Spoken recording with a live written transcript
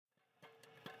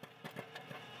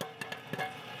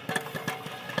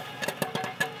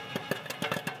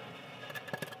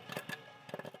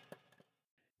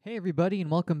Hey, everybody, and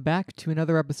welcome back to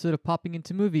another episode of Popping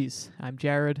Into Movies. I'm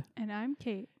Jared, And I'm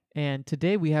Kate. and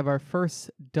today we have our first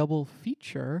double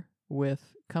feature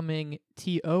with Coming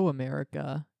TO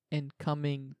America and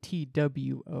Coming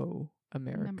TWO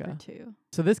America. Number 2.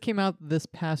 So this came out this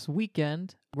past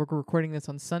weekend. We're recording this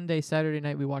on Sunday. Saturday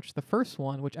night we watched the first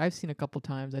one, which I've seen a couple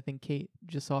times. I think Kate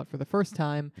just saw it for the first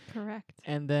time. Correct.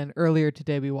 And then earlier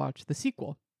today we watched the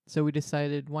sequel. So we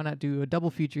decided, why not do a double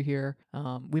feature here?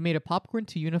 We made a popcorn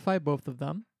to unify both of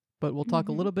them, but we'll talk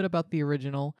a little bit about the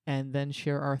original and then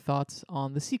share our thoughts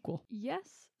on the sequel.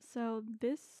 Yes. So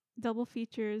this double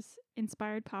features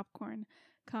inspired popcorn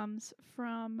comes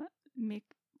from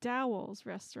McDowell's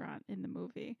restaurant in the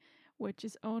movie, which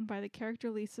is owned by the character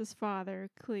Lisa's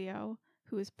father, Cleo,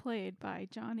 who is played by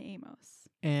John Amos.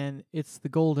 And it's the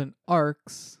Golden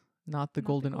Arcs, not the Not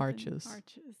Golden Arches.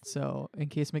 Arches. So in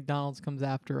case McDonald's comes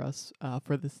after us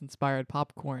for this inspired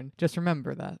popcorn, just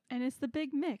remember that. And it's the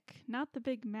Big Mick, not the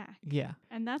Big Mac. Yeah.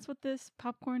 And that's what this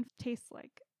popcorn tastes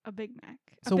like, a Big Mac.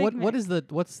 So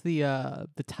what's the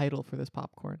title for this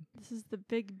popcorn? This is the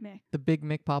Big Mick. The Big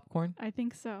Mick popcorn? I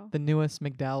think so. The newest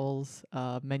McDowell's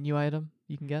menu item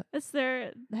you can get? It's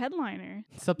their headliner.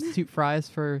 Substitute fries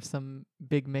for some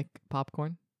Big Mick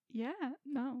popcorn? Yeah,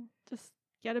 no, just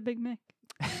get a Big Mick.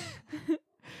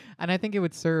 And I think it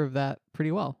would serve that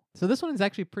pretty well. So this one is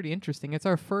actually pretty interesting. It's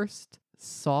our first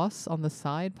sauce on the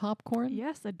side popcorn.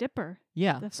 Yes, a dipper.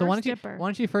 Yeah. The So why first don't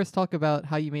dipper. you first talk about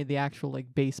how you made the actual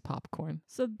base popcorn?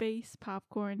 So base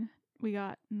popcorn, we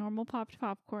got normal popped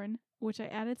popcorn, which I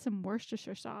added some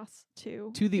Worcestershire sauce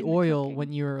to To the in oil cooking.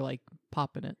 when you were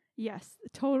popping it. Yes,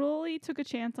 totally took a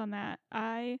chance on that.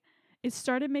 It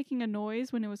started making a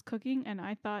noise when it was cooking, and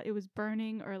I thought it was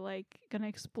burning or gonna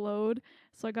explode.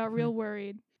 So I got real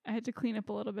worried. I had to clean up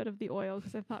a little bit of the oil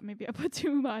because I thought maybe I put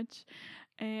too much.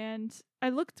 And I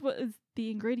looked what the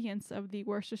ingredients of the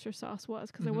Worcestershire sauce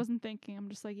was because I wasn't thinking. I'm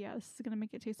just yeah, this is gonna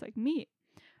make it taste like meat,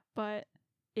 but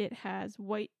it has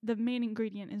the main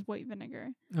ingredient is white vinegar.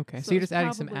 Okay. So So you're it's just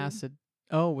adding some probably- acid.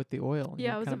 Oh, with the oil. and Yeah,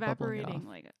 you're it was kinda bubbling it evaporating off.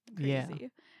 like Yeah.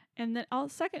 crazy. And then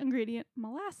second ingredient,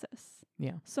 molasses.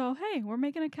 Yeah. So hey, we're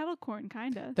making a kettle corn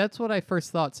kinda. That's what I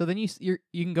first thought. So then you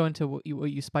can go into what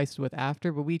you spiced with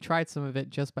after, but we tried some of it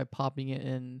just by popping it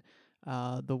in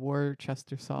the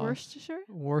Worcester sauce.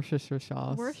 Worcestershire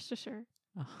sauce. Worcestershire.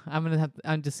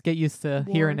 I'm just get used to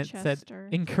hearing it said Worcester.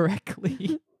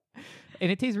 incorrectly.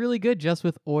 And it tastes really good just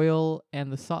with oil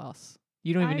and the sauce.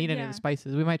 You don't even need any of yeah. the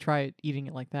spices. We might try eating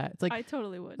it like that. It's like I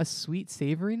totally would. a sweet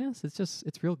savoriness.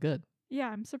 It's real good. Yeah,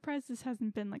 I'm surprised this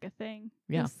hasn't been a thing.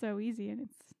 Yeah. It's so easy and it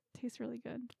tastes really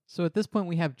good. So at this point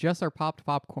we have just our popped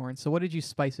popcorn. So what did you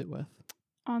spice it with?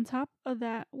 On top of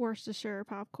that Worcestershire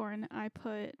popcorn, I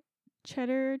put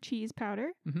cheddar cheese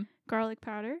powder, garlic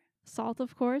powder, salt,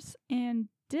 of course, and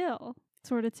dill,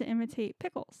 sort of to imitate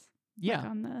pickles. Yeah.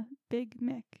 On the Big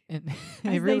Mick, And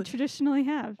as they traditionally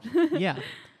have. Yeah.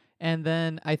 And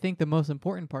then I think the most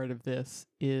important part of this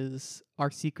is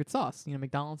our secret sauce. You know,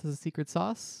 McDonald's has a secret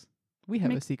sauce. We have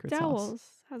a secret sauce.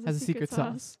 McDowell's Has a secret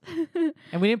sauce.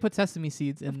 And we didn't put sesame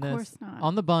seeds in Of this course not.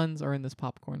 on the buns or in this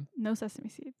popcorn. No sesame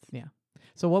seeds. Yeah.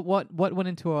 So what went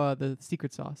into the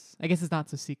secret sauce? I guess it's not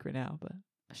so secret now, but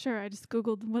Sure, I just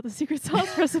Googled what the secret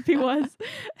sauce recipe was.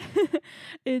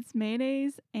 It's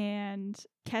mayonnaise and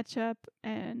ketchup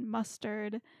and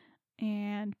mustard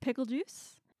and pickle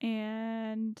juice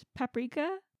and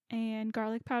paprika and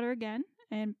garlic powder again.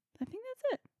 And I think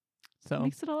that's it. so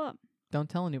Mix it all up. don't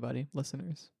tell anybody,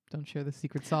 listeners. Don't share the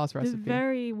secret sauce recipe. The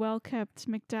very well-kept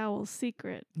McDowell's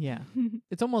secret. Yeah.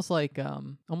 It's almost like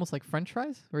French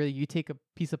fries, where you take a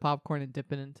piece of popcorn and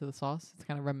dip it into the sauce. It's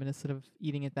kind of reminiscent of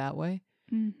eating it that way.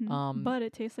 But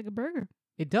it tastes like a burger.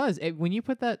 It does. When you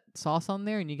put that sauce on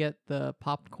there and you get the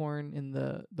popcorn in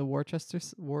the Worcester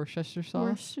sauce,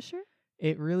 Worcestershire?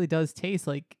 it really does taste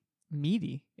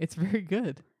meaty. It's very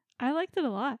good. I liked it a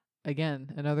lot.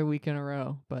 Again, another week in a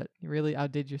row, but you really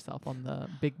outdid yourself on the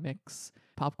Big Mix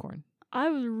popcorn. I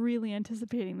was really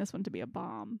anticipating this one to be a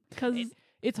bomb because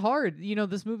It's hard. You know,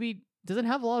 this movie doesn't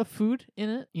have a lot of food in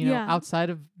it, Yeah. outside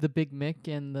of the Big Mick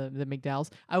and the McDowell's.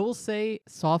 I will say,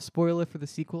 soft spoiler for the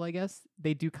sequel, I guess,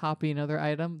 they do copy another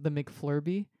item, the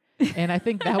McFlurby. And I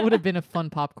think that would have been a fun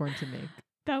popcorn to make.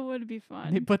 that would be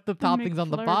fun. They put the toppings on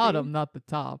the McFlurby. bottom, not the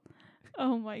top.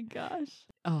 Oh my gosh.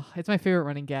 Oh, it's my favorite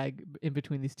running gag in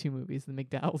between these two movies, the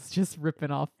McDowell's just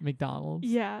ripping off McDonald's.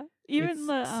 Yeah. Even It's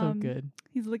the so good.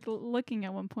 he's looking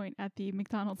at one point at the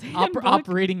McDonald's handbook.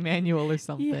 Operating manual or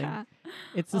something. Yeah.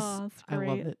 It's just, Oh, it's I love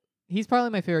great. it. He's probably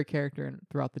my favorite character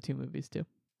throughout the two movies too.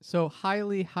 So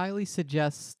highly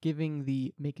suggest giving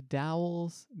the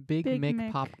McDowell's Big Big Mick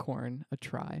Mick. popcorn a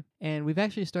try. And we've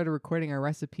actually started recording our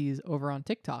recipes over on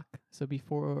TikTok. So be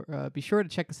sure to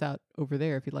check us out over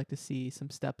there if you'd like to see some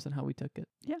steps on how we took it.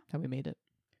 Yeah. How we made it.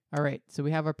 All right. So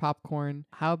we have our popcorn.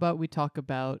 How about we talk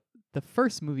about the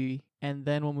first movie and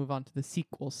then we'll move on to the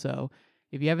sequel. So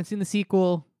if you haven't seen the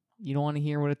sequel, you don't want to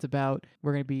hear what it's about,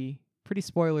 we're going to be pretty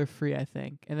spoiler free, I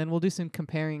think. And then we'll do some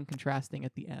comparing and contrasting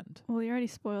at the end. Well, you already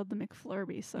spoiled the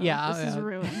McFlurby, so Yeah, this is yeah.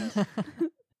 ruined.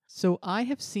 So I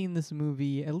have seen this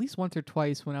movie at least once or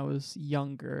twice when I was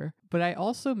younger, but I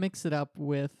also mix it up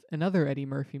with another Eddie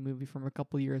Murphy movie from a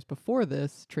couple years before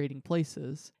this, Trading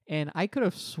Places. And I could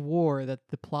have swore that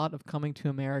the plot of Coming to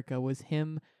America was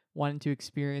him wanting to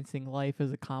experiencing life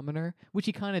as a commoner, which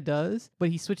he kind of does, but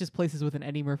he switches places with an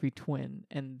Eddie Murphy twin,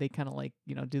 and they kind of like,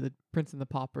 do the Prince and the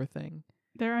Pauper thing.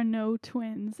 There are no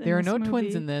twins in There are this no twins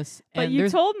movie. in this. But and you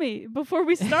there's told me before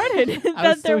we started I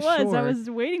that was there so was. I sure. was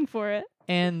waiting for it.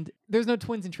 And there's no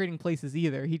twins in Trading Places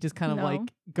either. He just kind of No. like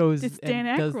goes It's and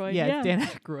Dan does Aykroyd, yeah, yeah. it's Dan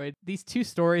Aykroyd. These two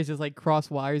stories just like cross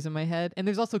wires in my head. And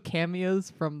there's also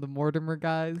cameos from the Mortimer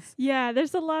guys, Yeah,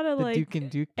 there's a lot of the like Duke and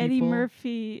Duke Eddie people.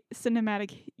 Murphy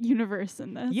cinematic universe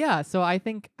in this. Yeah, so I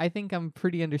think I'm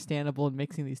pretty understandable in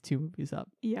mixing these two movies up.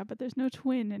 Yeah, but there's no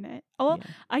twin in it. Oh, Yeah.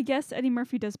 I guess Eddie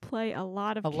Murphy does play a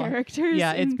lot of A lot. characters.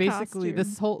 Yeah, it's in basically costume.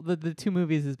 this whole the two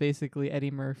movies is basically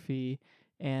Eddie Murphy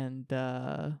and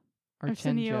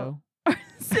Arsenio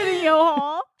Arsenio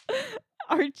Hall.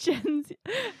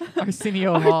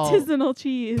 Arsenio Hall Artisanal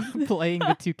cheese. playing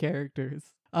the two characters.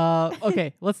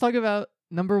 Okay, let's talk about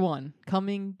number 1,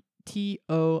 Coming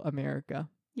to America.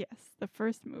 Yes, the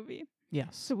first movie.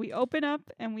 Yes. So we open up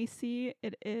and we see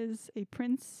it is a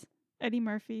Prince Eddie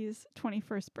Murphy's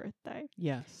 21st birthday.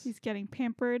 Yes. He's getting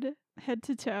pampered head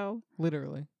to toe,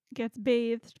 Literally. gets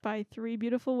bathed by 3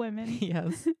 beautiful women,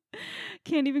 Yes.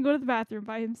 can't even go to the bathroom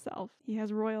by himself. He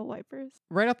has royal wipers.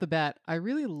 Right off the bat, I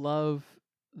really love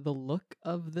the look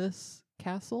of this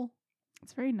castle.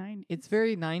 It's very 90s. It's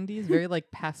very 90s, very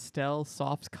like pastel,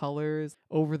 soft colors,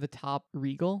 over the top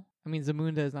regal. I mean,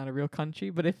 Zamunda is not a real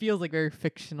country, but it feels like very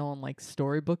fictional and like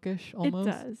storybookish almost.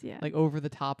 It does, yeah. Like over the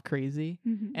top crazy.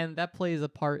 Mhm. And that plays a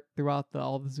part throughout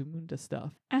all the Zamunda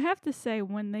stuff. I have to say,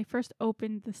 when they first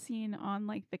opened the scene on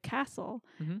like the castle,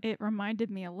 Mhm. it reminded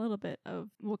me a little bit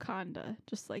of Wakanda,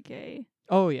 just like a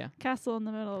Oh, yeah. castle in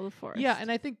the middle of the forest. Yeah,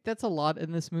 and I think that's a lot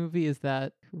in this movie is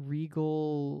that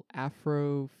regal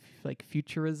Afro like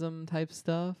futurism type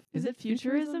stuff. Is it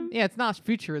futurism? Yeah, it's not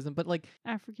futurism, but like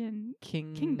African,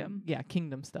 kingdom. Yeah,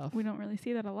 kingdom stuff. we don't really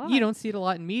see that a lot. You don't see it a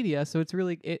lot in media, so it's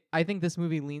really I think this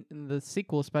movie in the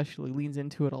sequel especially leans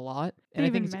into it a lot. They And I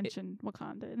even think mentioned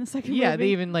Wakanda in the second yeah, movie.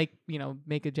 they even like,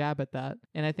 make a jab at that.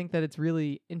 And I think that it's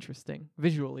really interesting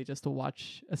visually just to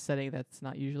watch a setting that's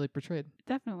not usually portrayed.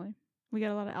 Definitely. We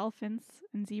got a lot of elephants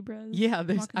and zebras. Yeah,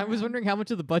 walking I was around. wondering how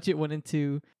much of the budget went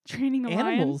into Training a lion.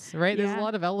 animals, right? There's Yeah. a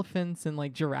lot of elephants and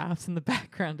like giraffes in the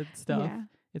background and stuff. Yeah.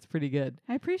 It's pretty good.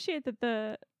 I appreciate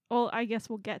that well, I guess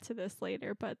we'll get to this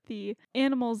later, but the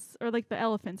animals, or like the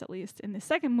elephants at least, in the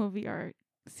second movie are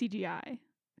CGI.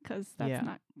 Because that's Yeah.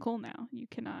 not cool now. You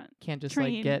cannot. Can't just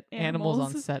Train like get animals on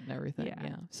animals. set and everything. Yeah.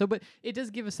 Yeah. So, but it does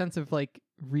give a sense of like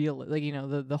real, like,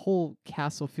 the whole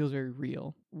castle feels very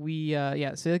real.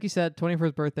 So like you said,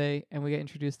 21st birthday, and we get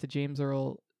introduced to James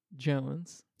Earl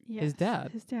Jones. Yes,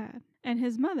 dad. His dad. And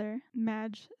his mother,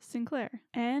 Madge Sinclair.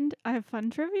 And I have fun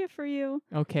trivia for you.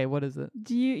 Okay, what is it?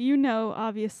 Do you know,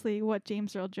 obviously, what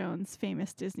James Earl Jones'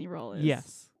 famous Disney role is?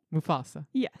 Yes. Mufasa.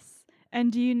 Yes.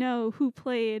 And do you know who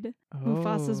played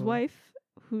Mufasa's Oh. wife,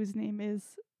 whose name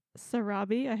is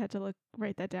Sarabi? I had to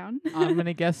write that down. I'm going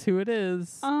to guess who it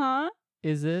is. Uh-huh.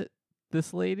 Is it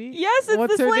this lady? Yes, it's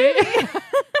What's this her lady. name?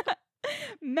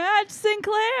 Madge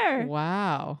Sinclair.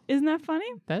 Wow. Isn't that funny?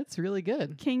 That's really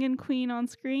good. King and Queen on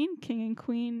screen, King and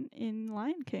Queen in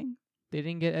Lion King. They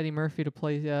didn't get Eddie Murphy to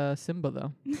play Simba,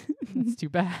 though. That's too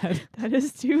bad. That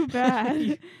is too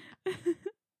bad.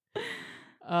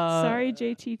 Uh, Sorry,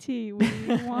 JTT.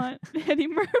 We want Eddie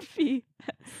Murphy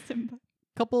as Simba.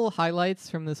 Couple highlights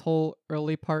from this whole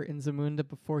early part in Zamunda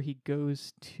before he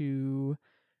goes to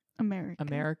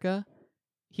America.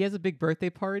 He has a big birthday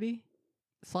party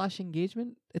 /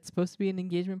 engagement. It's supposed to be an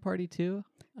engagement party too.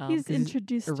 He's 'cause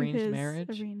introduced to arranged his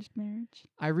marriage. arranged marriage.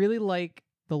 I really like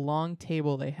the long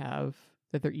table they have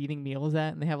that they're eating meals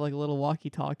at, and they have like a little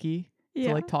walkie-talkie Yeah.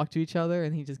 to like talk to each other,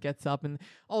 and he just gets up and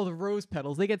the rose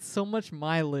petals. They get so much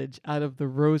mileage out of the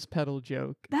rose petal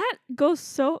joke. That goes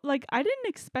so I didn't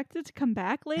expect it to come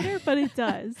back later, but it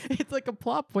does. It's like a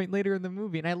plot point later in the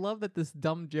movie, and I love that this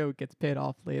dumb joke gets paid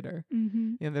off later.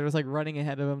 Mm-hmm. And they're just like running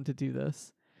ahead of him to do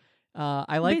this.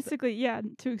 I like Basically, yeah,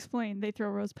 to explain, they throw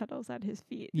rose petals at his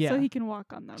feet Yeah. so he can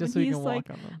walk on them. just and so you he's can like,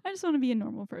 walk on them. I just want to be a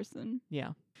normal person.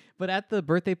 Yeah. But at the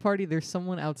birthday party, there's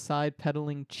someone outside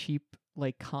peddling cheap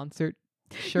like concert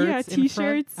shirts in front.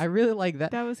 T-shirts. I really like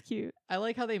that. That was cute. I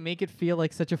like how they make it feel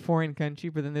like such a foreign country,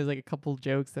 but then there's like a couple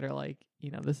jokes that are like,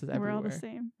 this is everywhere. We're all the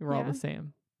same. We're all the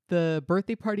same. The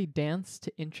birthday party dance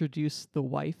to introduce the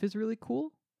wife is really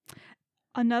cool.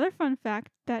 Another fun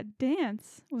fact, that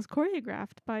dance was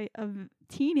choreographed by a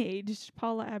teenage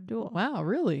Paula Abdul. Wow,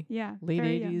 really? Yeah. Late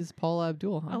very young. 80s Paula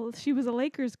Abdul, huh? Oh, she was a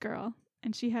Lakers girl,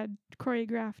 and she had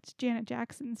choreographed Janet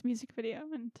Jackson's music video.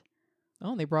 And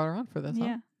Oh, and they brought her on for this, huh?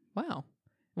 yeah, Wow.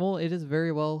 Well, it is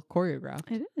very well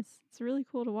choreographed. it is. It's really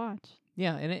cool to watch.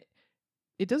 Yeah, and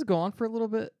it does go on for a little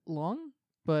bit long,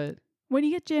 but When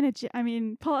you get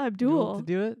Paula Abdul, to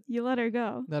do it, you let her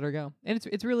go. let her go. And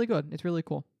it's really good. It's really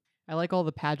cool. I like all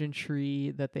the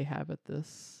pageantry that they have at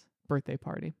this birthday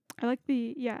party. I like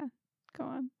go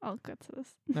on. I'll get to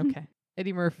this. Okay.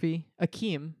 Eddie Murphy,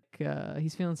 Akeem,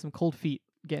 he's feeling some cold feet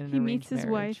getting an He arranged meets his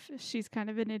marriage. wife. She's kind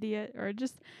of an idiot or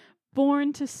just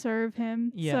born to serve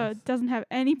him. So Yes. doesn't have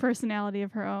any personality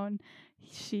of her own.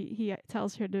 He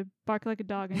tells her to bark like a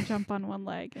dog and jump on one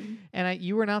leg. And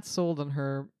You were not sold on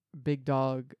her big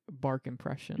dog bark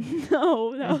impression.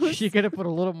 no, that was She could have put a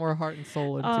little more heart and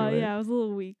soul into it. yeah, it was a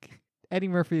little weak. Eddie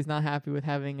Murphy is not happy with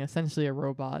having essentially a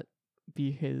robot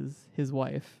be his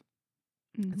wife.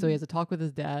 So he has a talk with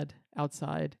his dad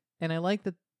outside. And I like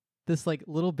that this like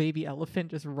little baby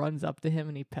elephant just runs up to him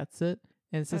and he pets it.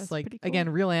 And it's just That's like, pretty cool. again,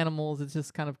 real animals. It's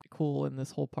just kind of cool in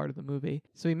this whole part of the movie.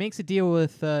 So he makes a deal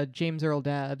with James Earl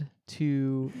Dad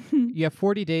to, you have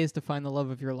 40 days to find the love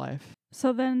of your life.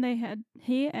 So then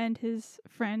he and his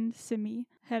friend Simi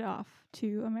head off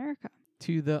to America.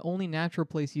 To the only natural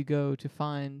place you go to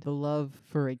find the love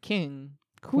for a king,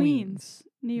 Queens,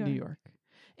 New New York. York.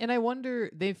 And I wonder,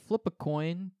 they flip a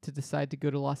coin to decide to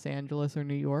go to Los Angeles or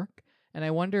New York. And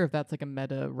I wonder if that's like a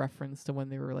meta reference to when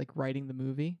they were like writing the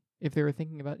movie. If they were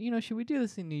thinking about, should we do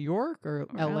this in New York or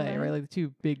LA, LA? right? Like the two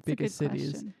That's a good biggest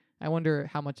cities. question. I wonder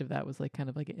how much of that was like kind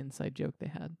of like an inside joke they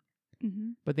had. Mm-hmm.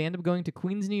 But they end up going to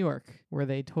Queens, New York, where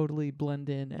they totally blend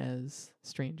in as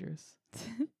strangers.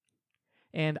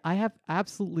 And I have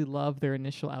absolutely loved their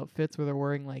initial outfits where they're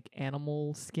wearing like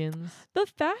animal skins. The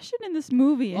fashion in this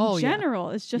movie in Oh, yeah.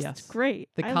 general is just Yes. great.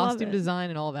 The I love costume it. design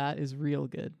and all that is real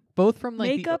good. Both from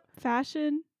like Makeup,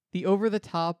 fashion. the over the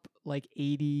top like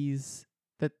 80s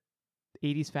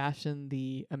 80s fashion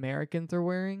the Americans are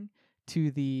wearing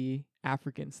to the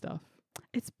African stuff.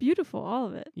 It's beautiful, all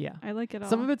of it. Yeah. I like it all.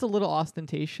 Some of it's a little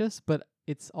ostentatious, but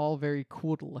it's all very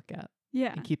cool to look at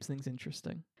yeah. and keeps things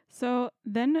interesting. So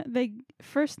then they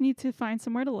first need to find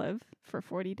somewhere to live for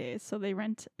 40 days. So they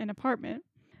rent an apartment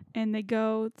and they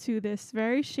go to this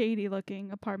very shady looking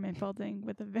apartment building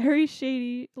with a very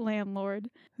shady landlord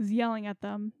who's yelling at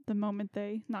them the moment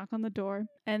they knock on the door.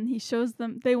 And he shows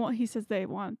them he says they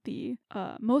want the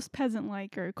most peasant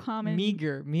like or common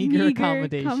Meager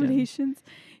accommodations.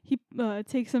 He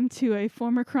takes them to a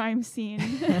former crime scene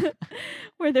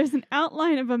where there's an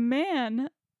outline of a man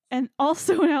and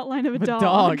also an outline of a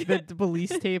dog. The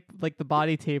police tape, like the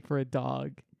body tape for a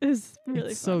dog. Is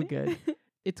really It's so funny. good.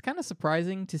 It's kind of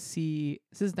surprising to see,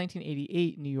 this is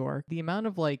 1988 New York, the amount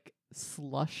of like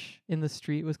slush in the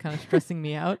street was kind of stressing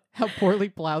me out, how poorly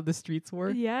plowed the streets were.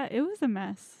 Yeah, it was a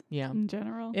mess Yeah. in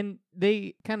general. And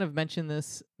they kind of mention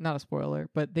this, not a spoiler,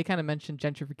 but they kind of mentioned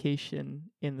gentrification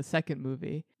in the second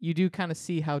movie. You do kind of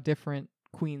see how different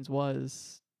Queens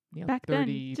was, Back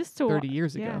 30, then, just to 30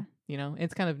 years yeah. ago.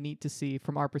 It's kind of neat to see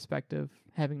from our perspective,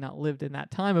 having not lived in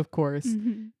that time, of course,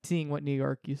 Mhm. seeing what New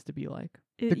York used to be like.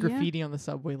 The graffiti on the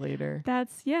subway later.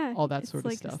 That's all that it's sort of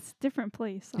like stuff. It's a different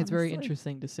place. It's very honestly.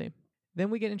 interesting to see. Then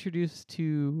we get introduced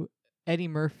to Eddie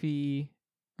Murphy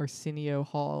Arsenio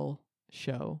Hall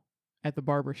show at the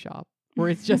barber shop, where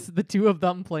it's just the two of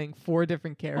them playing four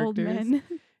different characters. Old men.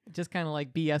 Just kind of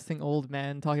like BSing old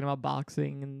men, talking about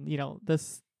boxing and,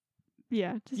 this,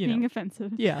 Yeah, just You being know.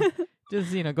 offensive. yeah,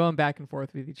 just, going back and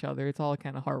forth with each other. It's all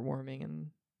kind of heartwarming and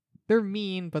they're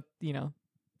mean, but,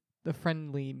 the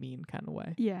friendly, mean kind of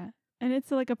way. Yeah. And it's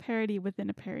like a parody within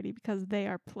a parody because they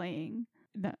are playing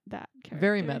that character.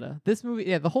 Very meta. This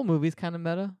movie, the whole movie's kind of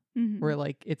meta, Mhm. where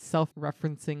like it's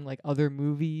self-referencing like other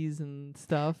movies and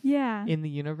stuff Yeah. in the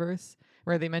universe.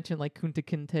 Where they mention like Kunta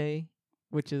Kinte,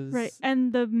 which is Right.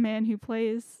 And the man who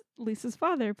plays Lisa's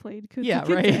father played Kunta yeah,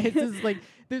 Kinte. right. It's just like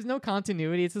there's no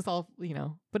continuity. It's just all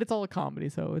but it's all a comedy,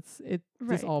 so it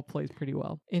Right. just all plays pretty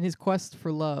well. In his quest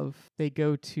for love, they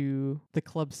go to the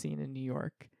club scene in New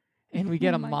York, and we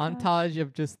get Oh a my gosh. montage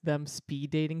of just them speed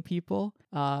dating people.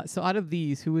 So out of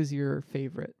these, who was your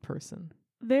favorite person?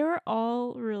 They were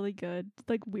all really good,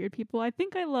 like weird people. I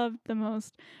think I loved the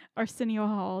most Arsenio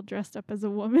Hall dressed up as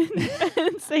a woman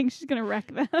and saying she's gonna wreck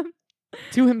them.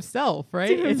 To himself, right?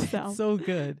 To It's himself. so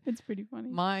good. It's pretty funny.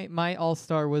 My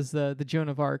all-star was the Joan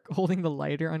of Arc holding the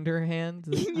lighter under her hand.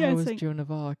 Yeah, I was saying- Joan of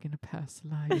Arc in a past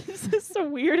life. This is so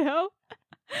weirdo.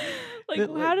 Like,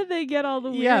 The- how did they get all the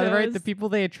weirdos? Yeah, right. The people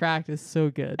they attract is so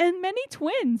good. And many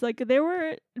twins. Like, there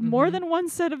were more Mhm. than one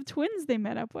set of twins they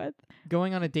met up with.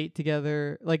 Going on a date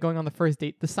together, like going on the first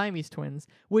date, the Siamese twins,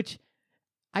 which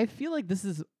I feel like this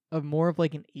is a more of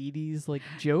like an 80s like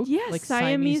joke. Yes, like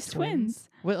Siamese twins.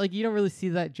 Well, like you don't really see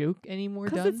that joke anymore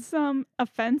Because done. it's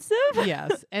offensive.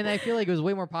 Yes, and I feel like it was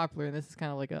way more popular, and this is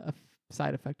kind of like a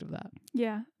side effect of that.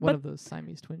 Yeah. One But of those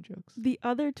Siamese twin jokes. the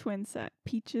other twin set,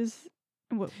 Peaches,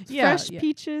 Yeah, Fresh yeah.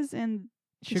 Peaches and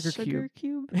the Sugar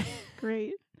Cube.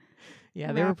 Great.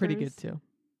 Yeah, they were pretty good rappers. too.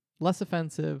 Less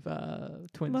offensive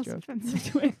twins Less joke. offensive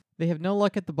twin. They have no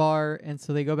luck at the bar, and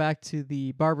so they go back to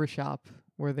the barber shop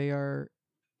where they are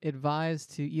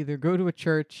advised to either go to a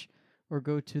church or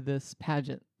go to this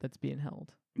pageant that's being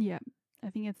held. Yeah. I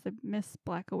think it's the Miss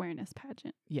Black Awareness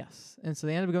pageant. Yes. And so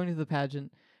they end up going to the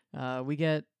pageant. We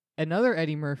get another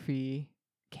Eddie Murphy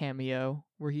cameo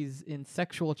where he's in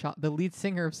the lead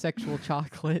singer of Sexual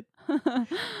Chocolate,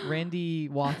 Randy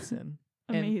Watson.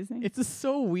 And Amazing. it's just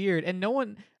so weird. And no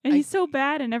one, And I- he's so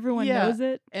bad and everyone Yeah. knows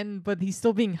it. but he's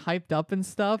still being hyped up and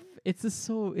stuff. It's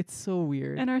so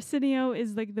weird. And Arsenio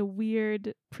is like the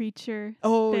weird preacher.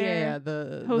 Oh there yeah,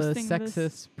 the hosting this.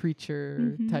 sexist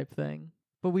preacher Mhm. type thing.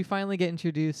 But we finally get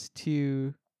introduced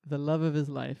to the love of his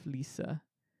life, Lisa,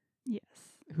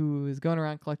 Yes. who is going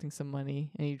around collecting some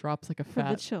money, and he drops like a For the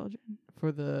fat children.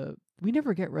 for the. We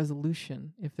never get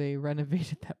resolution if they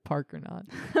renovated that park or not.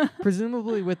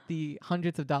 Presumably, with the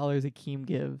hundreds of dollars Akeem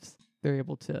gives, they're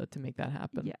able to make that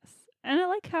happen. Yes. And I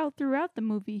like how throughout the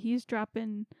movie he's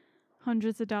dropping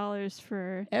hundreds of dollars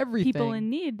for Everything. people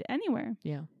in need anywhere.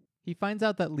 Yeah. He finds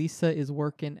out that Lisa is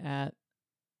working at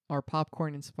our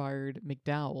popcorn inspired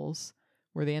McDowell's,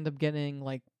 where they end up getting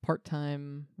like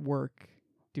part-time work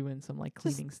doing some like Just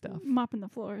cleaning stuff. Mopping the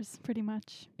floors, pretty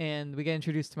much. And we get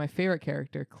introduced to my favorite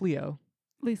character, Cleo,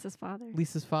 Lisa's father.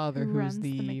 Lisa's father, Who who's runs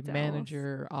the the McDowell's.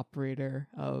 manager operator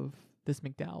of this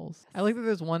McDowell's. I like that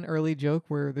there's one early joke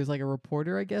where there's like a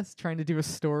reporter, I guess, trying to do a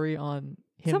story on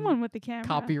him Someone with the camera.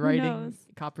 Who knows?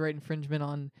 copyright infringement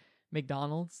on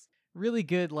McDonald's. Really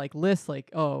good like list, like,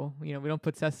 oh, we don't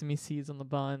put sesame seeds on the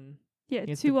bun. Yeah,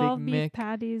 It's the 2 Big all-beef Mick.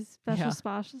 patties, special Yeah.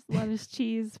 sauce, lettuce,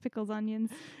 cheese, pickles, onions.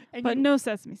 And But no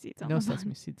sesame seeds on no the bun.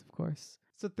 sesame seeds, of course.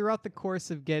 So throughout the course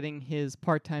of getting his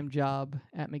part-time job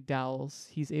at McDowell's,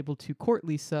 he's able to court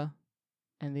Lisa,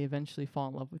 and they eventually fall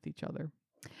in love with each other.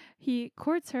 He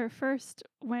courts her first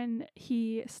when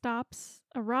he stops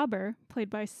a robber played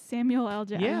by Samuel L.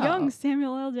 Jackson. Yeah. Young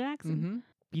Samuel L. Jackson. Mm-hmm.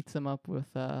 Beats him up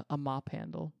with a mop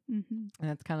handle. Mm-hmm. And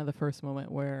that's kind of the first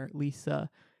moment where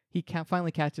he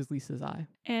finally catches Lisa's eye.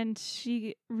 And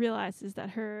she realizes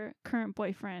that her current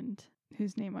boyfriend,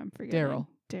 whose name I'm forgetting.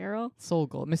 Daryl. Soul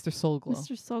Glow, Mr. Soul Glow.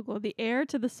 Mr. Soul Glow, the heir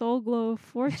to the Soul Glow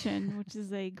fortune, which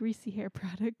is a greasy hair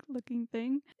product looking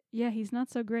thing. Yeah, he's not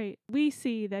so great. We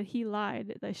see that he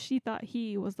lied, that she thought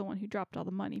he was the one who dropped all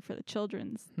the money for the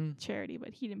children's charity,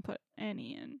 but he didn't put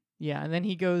any in. Yeah, and then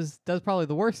he does probably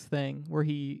the worst thing, where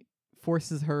he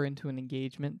forces her into an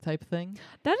engagement type thing.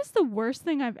 That is the worst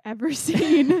thing I've ever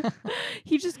seen.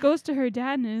 He just goes to her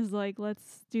dad and is like,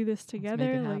 let's do this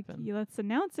together. it Like, happen. let's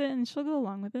announce it, and she'll go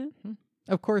along with it.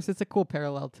 Of course, it's a cool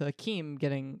parallel to Akeem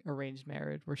getting arranged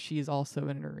marriage, where she's also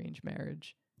in an arranged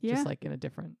marriage, Yeah. just like in a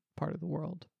different part of the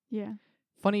world. Yeah.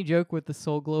 Funny joke with the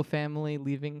Soul Glow family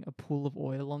leaving a pool of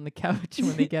oil on the couch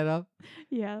when they get up.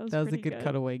 Yeah, that was, That was a pretty good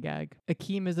cutaway gag.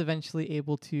 Akeem is eventually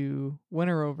able to win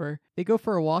her over. They go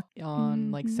for a walk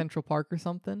on like Mhm. Central Park or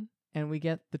something, and we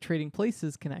get the Trading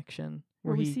Places connection.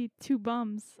 Where we he see two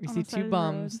bums. we on see the side two of the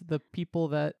bums, road. the people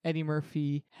that Eddie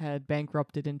Murphy had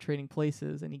bankrupted in Trading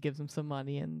Places, and he gives them some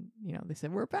money, and they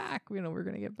said, we're back, we're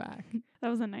gonna get back, That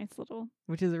was a nice little.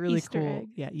 which is a really Easter cool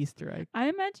egg. Easter egg. I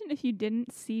imagine if you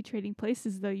didn't see Trading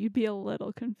Places, though, you'd be a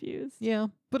little confused. Yeah,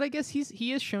 but I guess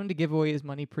he is shown to give away his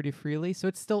money pretty freely, so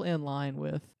it's still in line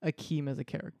with Akeem as a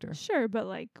character. Sure, but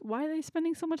like, why are they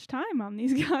spending so much time on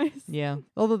these guys? Yeah,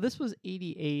 although this was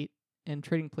 88 and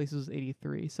Trading Places was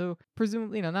 83, so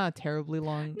presumably not a terribly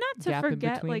long Not to gap in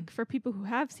forget, between. like, for people who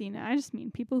have seen it, I just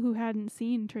mean people who hadn't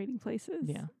seen Trading Places.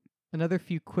 Yeah. Another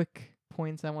few quick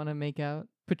points I want to make out.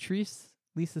 Patrice,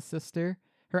 Lisa's sister,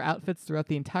 her outfits throughout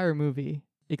the entire movie,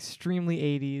 extremely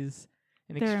 80s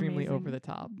and They're extremely over amazing. the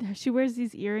top. She wears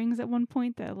these earrings at one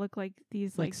point that look like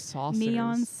these Like like saucers.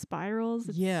 neon spirals.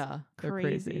 It's Yeah, they're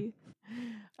crazy. crazy.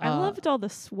 I loved all the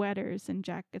sweaters and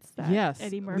jackets that yes,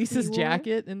 Eddie Murphy Lisa's wore.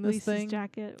 jacket in this Lisa's thing.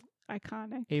 jacket,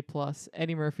 iconic. A+.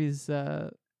 Eddie Murphy's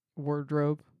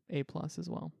wardrobe, A+ as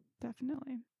well.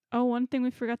 Definitely. Oh, one thing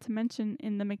we forgot to mention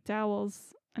in the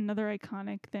McDowells, another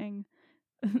iconic thing,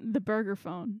 the burger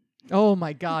phone. Oh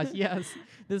my gosh, yes.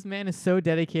 This man is so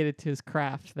dedicated to his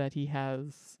craft that he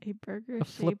has A burger a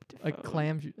shaped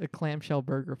phone. a clamshell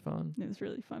burger phone. It was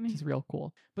really funny. He's real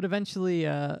cool. But eventually,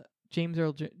 King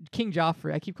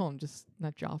Joffrey. I keep calling him just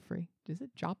not Joffrey. Is it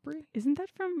Joffrey? Isn't that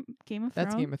from Game of Thrones?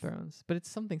 That's Game of Thrones, but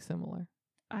it's something similar.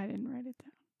 I didn't write it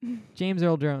down. James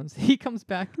Earl Jones. He comes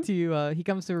back to he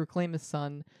comes to reclaim his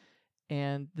son,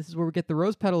 and this is where we get the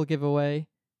rose petal giveaway,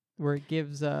 where it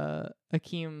gives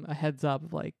Akeem a heads up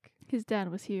of like His dad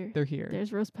was here. they're here.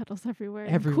 There's rose petals everywhere.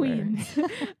 in Everywhere. Queens.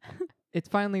 It's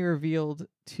finally revealed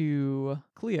to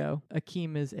Cleo,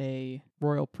 Akeem is a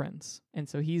royal prince, and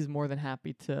so he's more than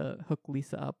happy to hook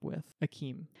Lisa up with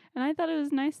Akeem. And I thought it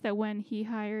was nice that when he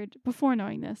hired, before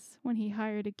knowing this, when he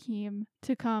hired Akeem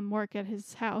to come work at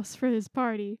his house for his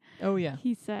party, Oh yeah.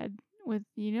 he said, my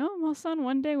son,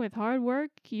 one day with hard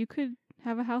work, you could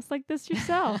have a house like this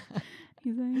yourself.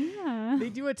 He's like, yeah.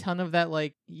 They do a ton of that,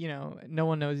 like, no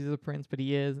one knows he's a prince, but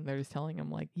he is, and they're just telling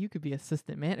him, like, you could be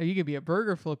assistant man, or you could be a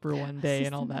burger flipper one day,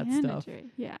 and all that Assistant stuff. manager.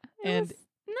 Yeah. And It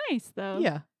was nice, though.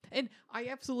 Yeah. And I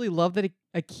absolutely love that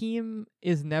Akeem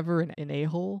is never an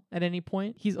a-hole at any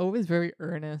point. He's always very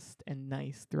earnest and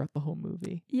nice throughout the whole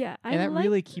movie. Yeah. And that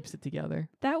really keeps it together.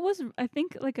 That was, I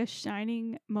think, like a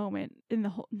shining moment in the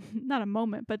whole, not a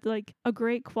moment, but like a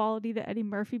great quality that Eddie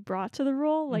Murphy brought to the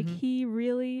role. Like, he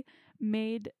really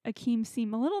made Akeem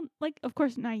seem a little, like, of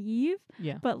course, naive,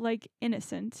 Yeah. but like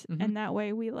innocent. And that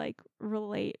way we like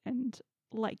relate and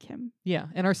like him. Yeah.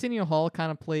 And Arsenio Hall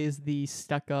kind of plays the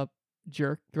stuck-up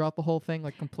jerk throughout the whole thing,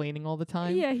 like complaining all the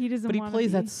time. Yeah, he doesn't. But he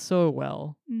plays that so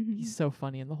well. Mm-hmm. He's so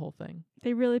funny in the whole thing.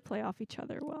 They really play off each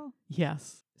other well.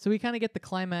 Yes. So we kind of get the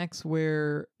climax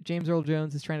where James Earl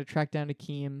Jones is trying to track down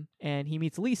Akeem, and he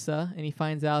meets Lisa, and he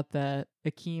finds out that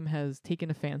Akeem has taken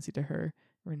a fancy to her,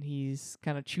 when he's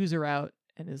kind of chews her out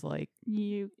and is like,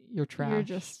 you're trash. You're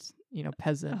just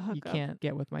peasant. You hookup. can't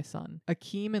get with my son.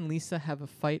 Akeem and Lisa have a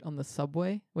fight on the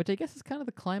subway, which I guess is kind of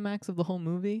the climax of the whole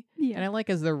movie. Yeah. And I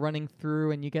like as they're running through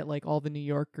and you get like all the New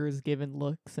Yorkers given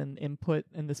looks and input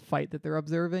in this fight that they're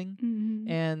observing.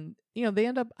 Mm-hmm. And, they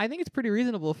end up, I think it's pretty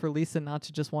reasonable for Lisa not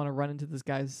to just want to run into this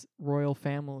guy's royal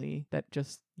family that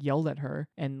just yelled at her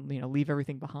and, leave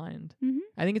everything behind. Mm-hmm.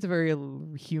 I think it's a very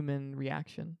human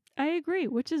reaction. I agree,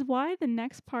 which is why the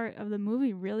next part of the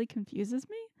movie really confuses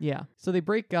me. Yeah. So they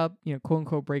break up, quote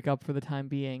unquote break up for the time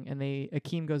being, and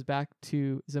Akeem goes back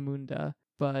to Zamunda.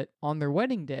 But on their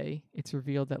wedding day, it's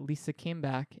revealed that Lisa came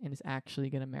back and is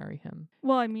actually going to marry him.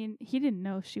 Well, I mean, he didn't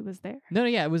know she was there. No,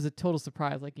 yeah, it was a total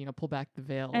surprise. Like, pull back the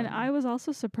veil. And I was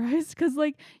also surprised because,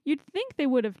 like, you'd think they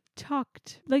would have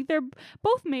talked. Like, they're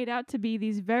both made out to be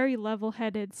these very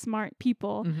level-headed, smart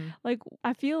people. Mm-hmm. Like,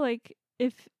 I feel like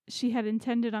if she had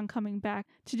intended on coming back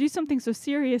to do something so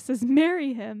serious as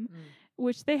marry him,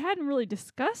 which they hadn't really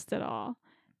discussed at all.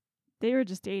 They were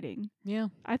just dating. Yeah.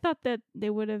 I thought that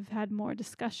they would have had more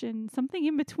discussion, something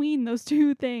in between those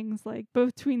two things, like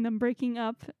between them breaking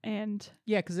up and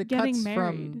because it getting cuts married.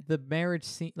 from the marriage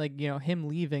scene, like, him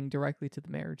leaving directly to the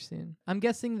marriage scene. I'm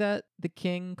guessing that the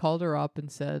king called her up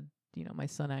and said, my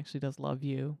son actually does love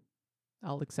you.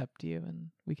 I'll accept you and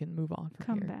we can move on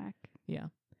from here. Come back. Yeah.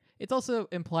 It's also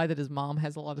implied that his mom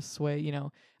has a lot of sway.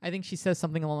 I think she says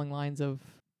something along the lines of,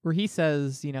 where he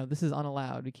says, this is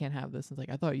unallowed. We can't have this. It's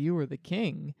like, I thought you were the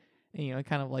king. And, it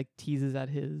kind of like teases at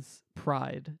his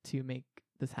pride to make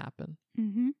this happen.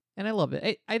 Mm-hmm. And I love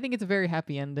it. I think it's a very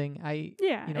happy ending.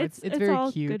 It's very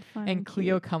all cute. Good fun and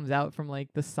Cleo cute. comes out from like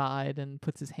the side and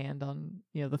puts his hand on,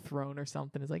 the throne or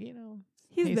something. It's like,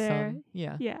 he's hey, there. son.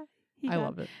 Yeah. Yeah. I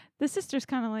love it. The sister's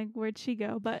kind of like, where'd she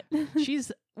go? But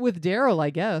she's with Daryl,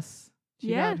 I guess. She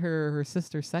Yeah. got her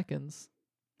sister seconds.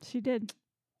 she did.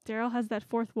 Daryl has that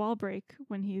fourth wall break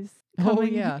when he's Oh,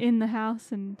 coming yeah. in the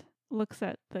house and looks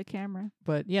at the camera.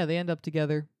 But yeah, they end up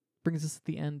together. Brings us to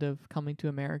the end of Coming to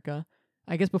America.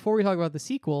 I guess before we talk about the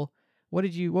sequel, what were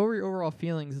your overall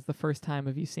feelings as the first time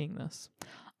of you seeing this?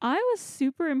 I was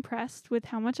super impressed with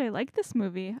how much I liked this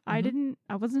movie. Mm-hmm.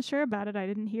 I wasn't sure about it. I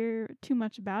didn't hear too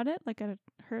much about it. Like, I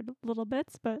heard little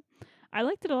bits, but I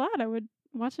liked it a lot. I would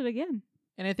watch it again.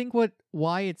 And I think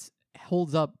why it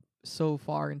holds up so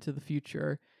far into the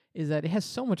future is that it has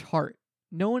so much heart.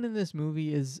 No one in this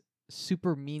movie is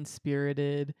super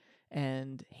mean-spirited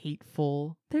and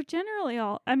hateful. They're generally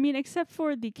all, I mean, except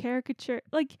for the caricature.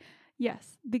 Like,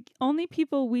 yes, the only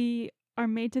people we are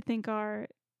made to think are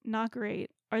not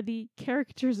great are the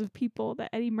caricatures of people that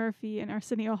Eddie Murphy and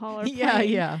Arsenio Hall are playing,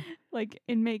 Yeah. like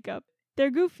in makeup. They're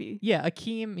goofy. Yeah,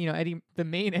 Akeem, Eddie, the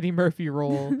main Eddie Murphy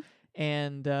role,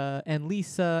 and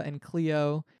Lisa and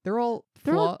Cleo, they're all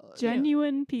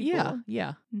genuine people. Yeah,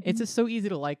 yeah. It's Mhm. just so easy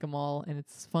to like them all, and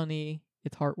it's funny,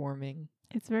 it's heartwarming.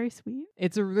 It's very sweet.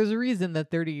 There's a reason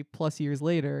that 30 plus years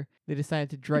later they decided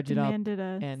to dredge it up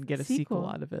and get a sequel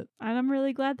out of it. And I'm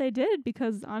really glad they did,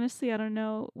 because honestly, I don't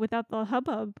know, without the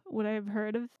hubbub, would I have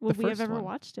heard of, would we have first ever one,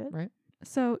 watched it? right?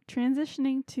 So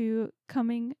transitioning to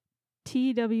coming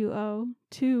TWO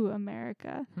to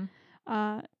America,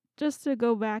 just to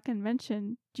go back and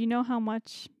mention, do you know how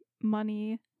much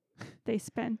money they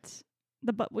spent?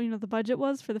 The budget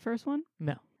was for the first one?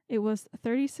 No. It was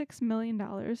 $36 million,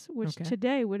 which Okay.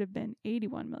 today would have been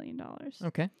 $81 million.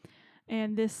 Okay.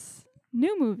 And this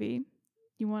new movie,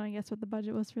 you want to guess what the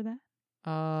budget was for that?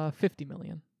 $50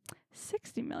 million.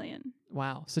 $60 million.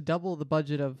 Wow. So double the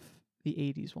budget of the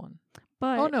 80s one.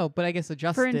 But but I guess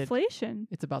adjusted for inflation,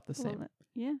 it's about the same. well,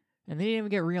 yeah. And they didn't even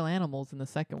get real animals in the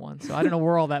second one, so I don't know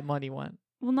where all that money went.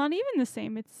 Well, not even the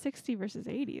same. It's 60 versus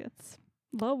 80. That's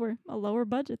a lower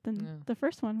budget than the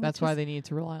first one. That's why they needed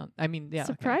to rely on. I mean, yeah.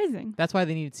 Surprising. Okay. That's why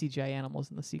they needed CGI animals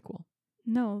in the sequel.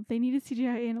 No, they needed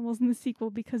CGI animals in the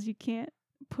sequel because you can't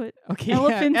put Okay,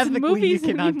 elephants in ethically movies you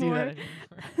cannot anymore.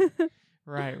 do that anymore.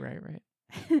 Right.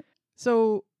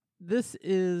 So this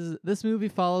movie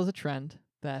follows a trend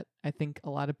that I think a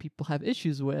lot of people have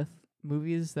issues with.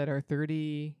 Movies that are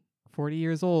 30, 40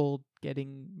 years old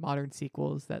getting modern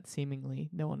sequels that seemingly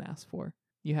no one asked for.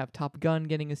 You have Top Gun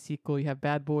getting a sequel. You have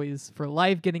Bad Boys for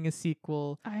Life getting a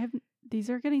sequel. These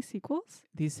are getting sequels?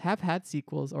 These have had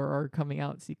sequels or are coming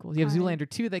out sequels. You have Zoolander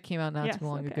 2 that came out not too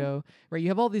long ago. Right, you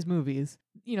have all these movies.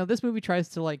 This movie tries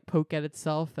to like poke at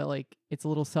itself that like it's a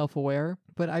little self-aware,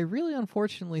 but I really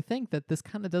unfortunately think that this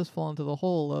kind of does fall into the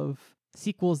hole of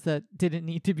sequels that didn't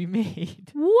need to be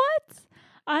made. What?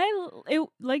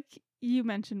 Like you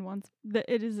mentioned once that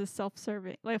it is a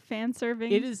self-serving, like fan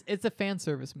serving. It's a fan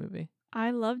service movie.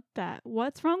 I loved that.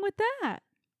 What's wrong with that?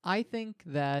 I think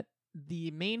that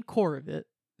the main core of it,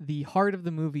 the heart of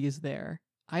the movie is there.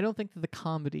 I don't think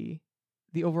that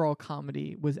the overall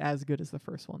comedy was as good as the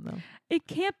first one though. It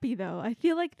can't be though. I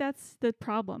feel like that's the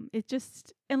problem. It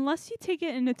just, unless you take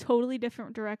it in a totally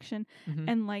different direction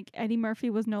and like Eddie Murphy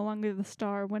was no longer the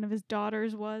star, one of his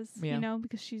daughters was,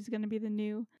 because she's going to be the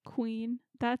new queen.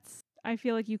 I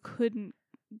feel like you couldn't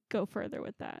go further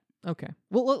with that. Okay.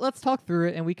 Well, let's talk through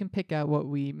it and we can pick out what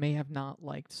we may have not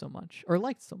liked so much or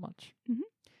liked so much.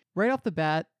 Right off the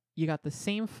bat, you got the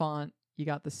same font. You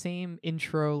got the same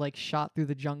intro, like shot through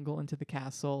the jungle into the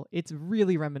castle. It's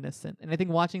really reminiscent. And I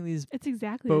think watching these, it's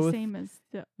exactly the same as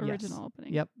the original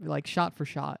opening. Yep. Like shot for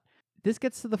shot. This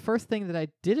gets to the first thing that I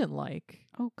didn't like.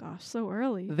 Oh gosh, so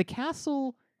early. The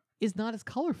castle is not as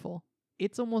colorful.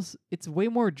 It's way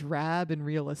more drab and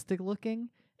realistic looking.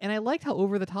 And I liked how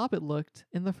over the top it looked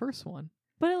in the first one.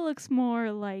 But it looks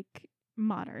more like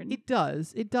modern. It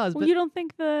does. Well, but you don't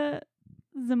think the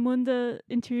Zamunda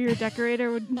interior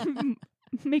decorator would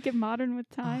make it modern with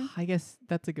time? I guess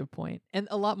that's a good point. And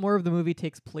a lot more of the movie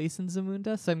takes place in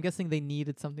Zamunda, so I'm guessing they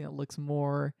needed something that looks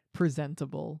more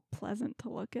presentable. Pleasant to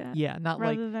look at. Yeah, not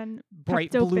rather like than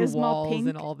bright blue Pepto-Bismol walls pink.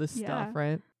 and all this stuff,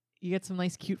 right? You get some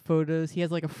nice cute photos. He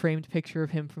has like a framed picture of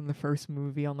him from the first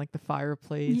movie on like the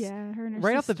fireplace. Yeah, her and her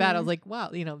right off the bat, I sister. was like, wow,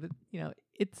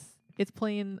 it's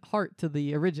playing heart to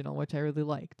the original, which I really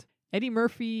liked. Eddie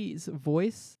Murphy's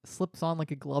voice slips on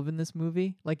like a glove in this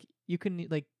movie. Like you can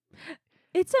like,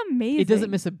 it's amazing. it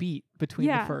doesn't miss a beat between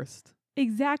the first.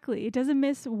 Exactly. It doesn't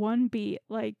miss one beat.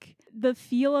 Like the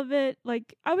feel of it.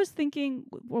 Like I was thinking,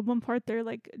 well, one part they're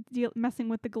like messing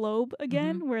with the globe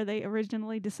again, where they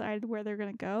originally decided where they're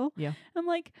gonna go. Yeah. I'm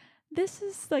like, this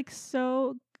is like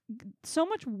so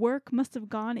much work must have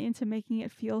gone into making it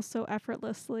feel so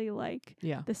effortlessly like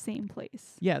the same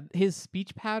place. Yeah, his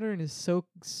speech pattern is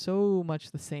so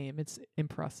much the same. It's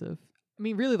impressive. I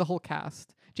mean, really the whole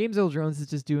cast. James Earl Jones is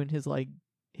just doing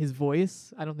his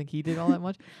voice. I don't think he did all that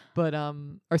much. But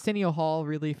Arsenio Hall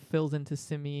really fills into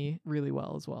Simi really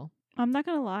well as well. I'm not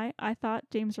gonna lie, I thought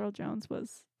James Earl Jones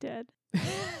was dead.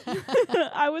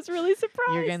 I was really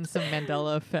surprised. You're getting some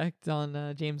Mandela effect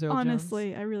on James Earl Jones.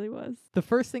 Honestly, I really was. The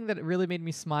first thing that really made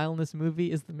me smile in this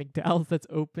movie is the McDowell's that's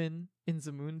open in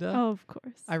Zamunda. Oh, of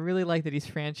course. I really like that he's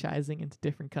franchising into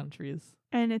different countries.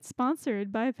 And it's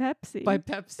sponsored by Pepsi. By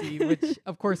Pepsi, which,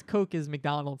 of course, Coke is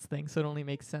McDonald's thing, so it only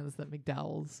makes sense that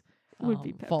McDowell's Would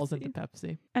be falls into Pepsi.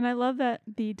 Pepsi. And I love that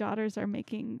the daughters are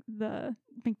making the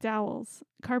McDowells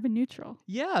carbon neutral.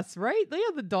 Yes, right? Yeah,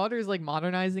 the daughter's like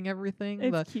modernizing everything.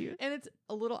 It's cute. And it's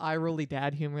a little eye-rolly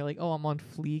dad humor, like, oh, I'm on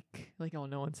fleek. Like, oh,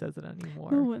 no one says it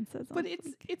anymore. No one says But on it's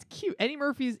fleek. it's cute. Eddie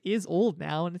Murphy's is old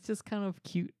now, and it's just kind of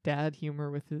cute dad humor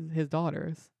with his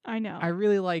daughters. I know. I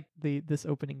really like this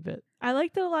opening bit. I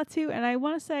liked it a lot too, and I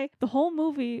want to say the whole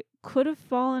movie could have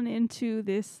fallen into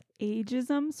this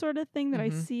ageism sort of thing that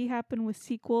I Mhm. see happen with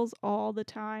sequels all the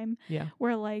time, Yeah.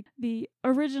 where like the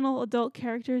original adult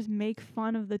characters make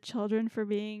fun of the children for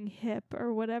being hip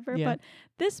or whatever. Yeah. But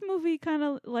this movie kind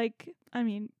of like, I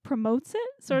mean, promotes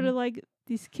it, sort of like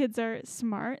these kids are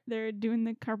smart. They're doing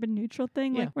the carbon neutral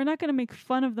thing. Yeah. Like, we're not going to make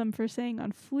fun of them for saying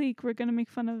on fleek. We're going to make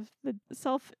fun of the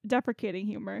self-deprecating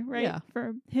humor, right? Yeah.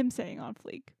 For him saying on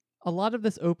fleek. A lot of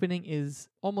this opening is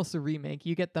almost a remake.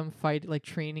 You get them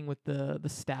training with the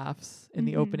staffs in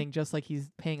the Mhm. opening, just like he's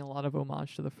paying a lot of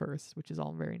homage to the first, which is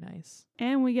all very nice.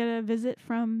 And we get a visit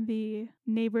from the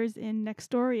neighbors in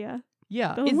Nextoria,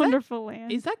 Yeah. the wonderful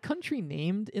land. Is that country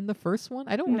named in the first one?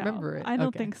 I don't No, remember it. I don't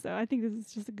Okay. think so. I think this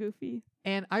is just a goofy.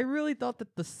 And I really thought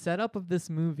that the setup of this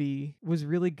movie was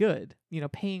really good.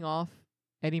 Paying off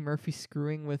Eddie Murphy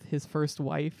screwing with his first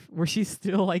wife, where she's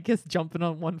still, I guess, jumping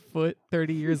on one foot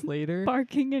 30 years later,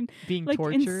 Barking and being like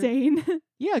tortured. insane.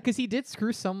 Yeah, because he did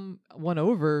screw someone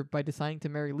over by deciding to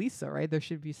marry Lisa, right? There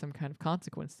should be some kind of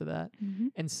consequence to that.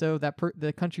 And so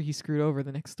the country he screwed over,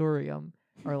 the Nextorium,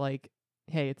 are like,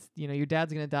 hey, it's your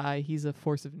dad's gonna die. He's a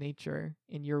force of nature,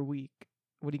 and you're weak.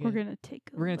 What are you We're gonna? gonna take.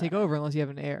 We're gonna take over unless you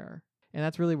have an heir. And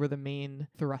that's really where the main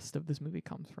thrust of this movie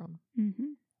comes from.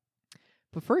 Mm-hmm.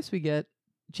 But first, we get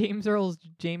James Earl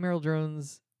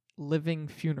Jones' living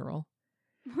funeral.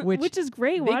 Which is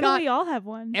great. they Why got don't we all have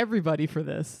one? Everybody for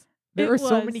this. There It are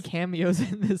so many was. cameos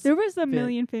in this. There was a bit.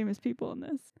 million famous people in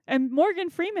this, and Morgan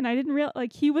Freeman. I didn't realize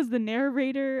he was the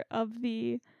narrator of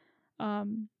the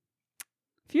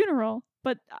funeral,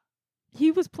 but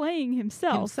he was playing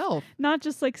himself, not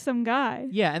just like some guy.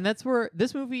 Yeah, and that's where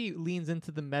this movie leans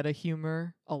into the meta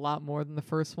humor a lot more than the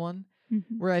first one.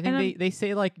 Mm-hmm. Where I think they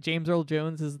say like James Earl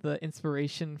Jones is the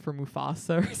inspiration for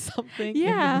Mufasa or something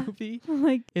Yeah. in the movie.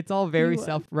 Like It's all very was.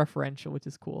 self-referential, which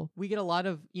is cool. We get a lot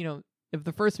of, if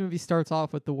the first movie starts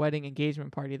off with the wedding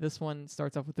engagement party, this one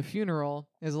starts off with the funeral.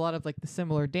 There's a lot of like the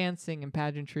similar dancing and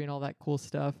pageantry and all that cool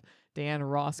stuff. Diana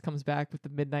Ross comes back with the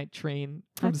midnight train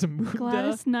from Zamunda.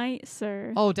 Gladys Knight,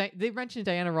 sir. Oh, they mentioned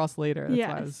Diana Ross later. That's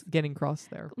why I was Yes. getting cross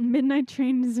there. Midnight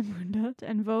Train to Zamunda,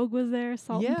 and Vogue was there.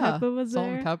 Salt and Pepper was Salt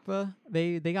there. and Pepper.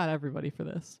 They got everybody for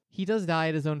this. He does die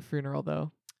at his own funeral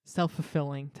though.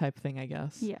 Self-fulfilling type thing, I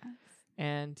guess. Yes.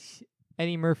 And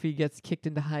Eddie Murphy gets kicked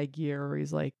into high gear where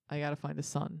he's like, I gotta find a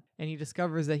son. And he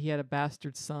discovers that he had a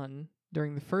bastard son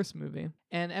during the first movie.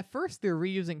 And at first they're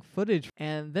reusing footage,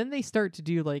 and then they start to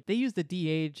do they use the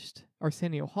de-aged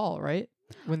Arsenio Hall, right?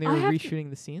 When they were I have to reshooting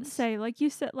the scenes. Say, like we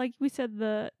said,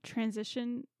 the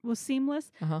transition was seamless.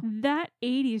 Uh-huh. That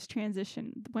 80s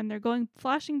transition, when they're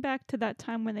flashing back to that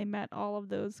time when they met all of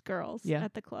those girls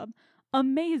at the club,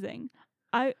 amazing.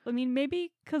 I mean,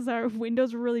 maybe because our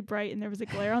windows were really bright and there was a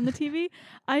glare on the TV,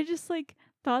 I just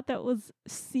thought that was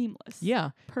seamless.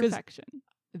 Yeah. Perfection.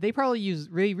 They probably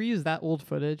reuse that old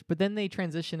footage, but then they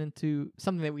transition into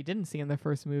something that we didn't see in the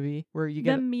first movie, where you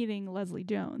get them meeting Leslie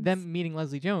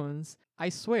Jones. I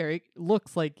swear it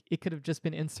looks like it could have just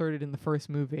been inserted in the first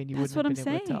movie, and you That's wouldn't what have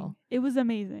I'm been able to tell. saying. It was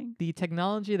amazing. The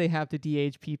technology they have to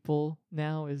de-age people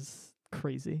now is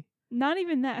crazy. Not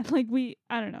even that.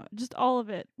 I don't know. Just all of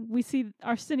it. We see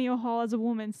Arsenio Hall as a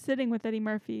woman sitting with Eddie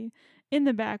Murphy in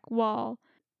the back while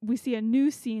we see a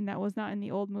new scene that was not in the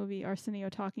old movie, Arsenio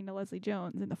talking to Leslie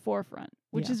Jones in the forefront,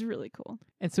 which is really cool.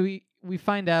 And so we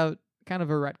find out kind of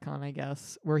a retcon, I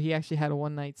guess, where he actually had a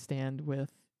one-night stand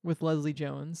with Leslie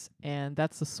Jones, and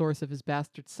that's the source of his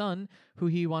bastard son, who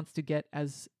he wants to get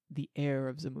as the heir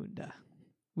of Zamunda.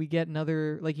 We get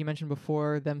another, like you mentioned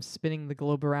before, them spinning the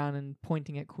globe around and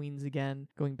pointing at Queens again,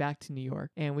 going back to New York.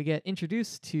 And we get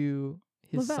introduced to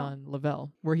his son,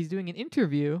 Lavelle, where he's doing an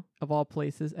interview, of all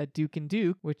places, at Duke and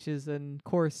Duke, which is, of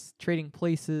course, Trading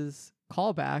Places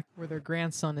callback, where their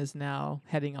grandson is now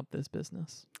heading up this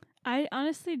business. I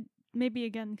honestly, maybe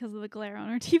again because of the glare on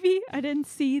our TV, I didn't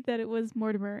see that it was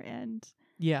Mortimer and...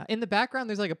 Yeah, in the background,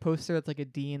 there's a poster that's a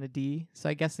D and a D, so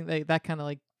I guess that kind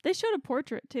of They showed a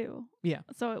portrait too. Yeah.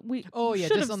 So we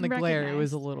just on the glare, it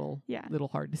was a recognized. little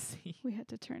hard to see. We had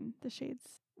to turn the shades.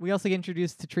 We also get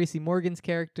introduced to Tracy Morgan's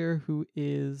character, who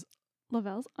is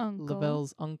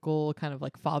Lavelle's uncle, kind of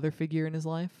father figure in his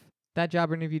life. That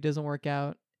job interview doesn't work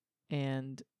out,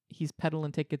 and he's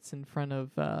peddling tickets in front of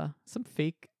some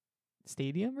fake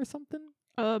stadium or something.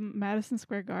 Madison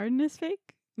Square Garden is fake.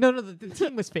 No, the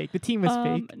team was fake. The team was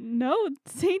fake. No,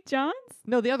 St. John's.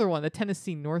 No, the other one, the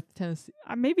Tennessee, North Tennessee.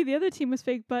 Maybe the other team was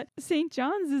fake, but St.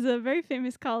 John's is a very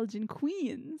famous college in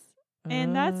Queens.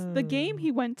 And that's the game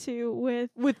he went to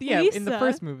with Lisa. In the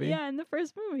first movie. Yeah, in the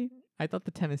first movie. I thought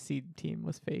the Tennessee team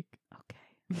was fake.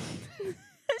 Okay.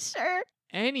 Sure.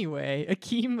 Anyway,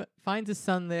 Akeem finds his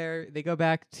son there. They go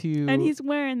back to... And he's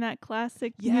wearing that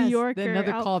classic New Yorker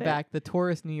another outfit. callback, the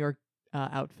tourist New York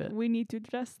outfit. We need to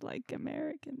dress like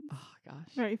Americans. Oh,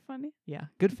 gosh. Very funny. Yeah,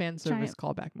 good fan service Giant.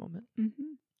 callback moment. Mm-hmm.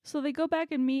 So they go back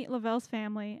and meet Lavelle's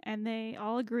family, and they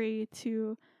all agree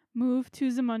to move to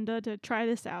Zamunda to try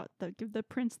this out. They'll give the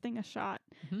prince thing a shot.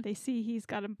 Mhm. They see he's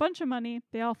got a bunch of money.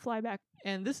 They all fly back.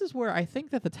 And this is where I think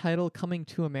that the title Coming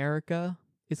to America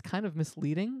is kind of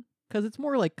misleading because it's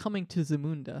more like Coming to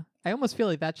Zamunda. I almost feel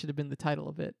like that should have been the title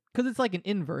of it because it's like an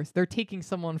inverse. They're taking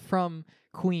someone from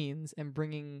Queens and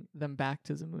bringing them back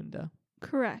to Zamunda.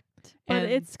 Correct. But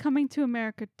And- it's Coming to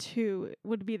America 2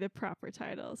 would be the proper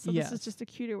title. So this Yes. is just a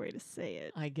cuter way to say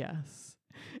it. I guess.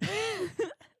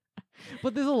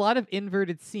 But there's a lot of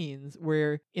inverted scenes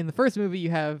where in the first movie you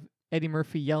have Eddie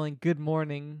Murphy yelling "Good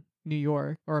morning, New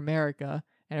York" or America,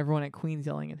 and everyone at Queens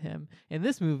yelling at him. In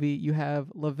this movie you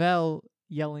have Lavelle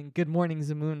yelling "Good morning,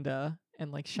 Zamunda,"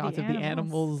 and like shots of the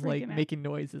animals like freaking out. making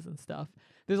noises and stuff.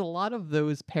 There's a lot of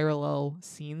those parallel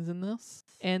scenes in this,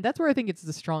 and that's where I think it's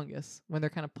the strongest, when they're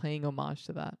kind of paying homage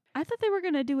to that. I thought they were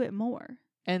going to do it more.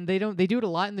 And they do it a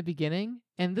lot in the beginning,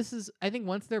 and this is, I think,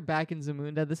 once they're back in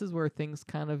Zamunda, this is where things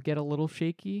kind of get a little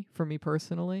shaky for me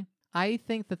personally. I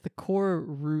think that the core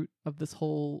root of this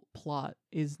whole plot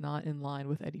is not in line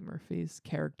with Eddie Murphy's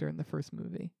character in the first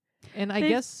movie. And I They've-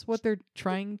 guess what they're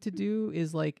trying to do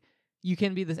is like, you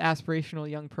can be this aspirational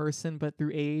young person, but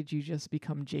through age you just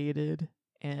become jaded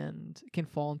and can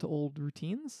fall into old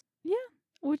routines.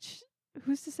 Which,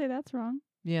 who's to say that's wrong?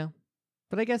 Yeah.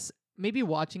 But I guess maybe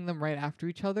watching them right after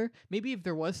each other, maybe if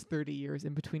there was 30 years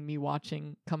in between me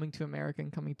watching Coming to America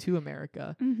and Coming to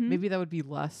America, Mm-hmm. maybe that would be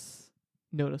less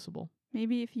noticeable.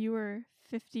 Maybe if you were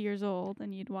 50 years old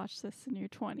and you'd watch this in your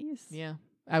 20s. Yeah.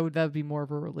 That would be more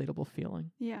of a relatable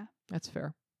feeling. Yeah. That's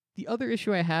fair. The other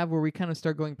issue I have where we kind of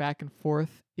start going back and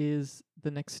forth is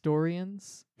the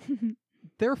Nextorians.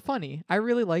 They're funny. I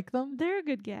really like them. They're a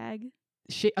good gag.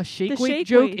 A shake The weight shake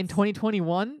joke in weights.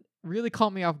 2021 really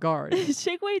caught me off guard.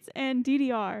 Shake weights and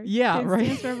DDR. Yeah, Dance right.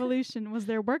 Dance Revolution was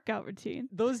their workout routine.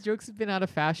 Those jokes have been out of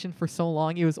fashion for so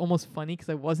long. It was almost funny because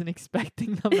I wasn't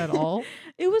expecting them at all.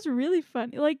 It was really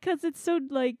funny, like, 'cause it's so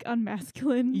like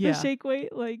unmasculine. Yeah. The shake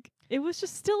weight, like, it was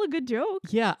just still a good joke.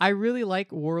 Yeah, I really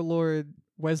like Warlord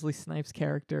Wesley Snipes'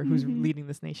 character who's Mhm. leading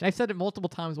this nation. I've said it multiple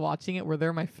times watching it where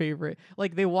they're my favorite.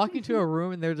 Like they walk into a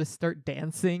room and they just start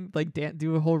dancing, like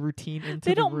do a whole routine into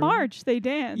They the don't room. march, they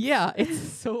dance. Yeah, it's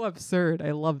so absurd.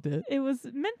 I loved it. It was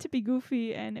meant to be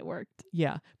goofy and it worked.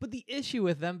 Yeah, but the issue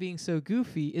with them being so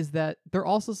goofy is that they're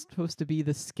also supposed to be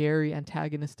the scary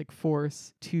antagonistic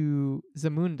force to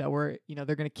Zamunda, where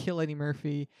they're going to kill Eddie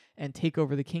Murphy and take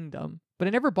over the kingdom. But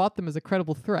I never bought them as a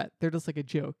credible threat. They're just like a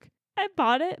joke. I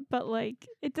bought it, but like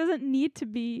it doesn't need to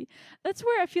be. That's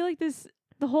where I feel like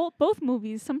both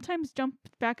movies sometimes jump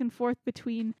back and forth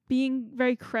between being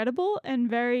very credible and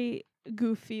very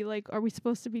goofy. Like, are we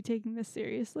supposed to be taking this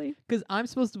seriously? Because I'm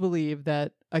supposed to believe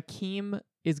that Akeem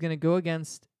is going to go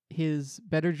against his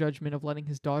better judgment of letting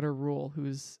his daughter rule,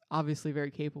 who's obviously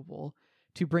very capable,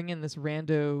 to bring in this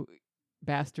rando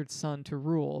bastard son to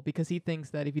rule, because he thinks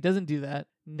that if he doesn't do that,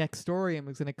 Nextorium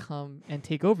is going to come and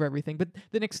take over everything. But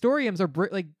the Nextoriums are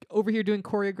like over here doing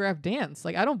choreographed dance.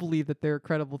 Like I don't believe that they're a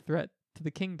credible threat to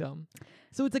the kingdom.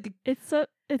 So it's like It's a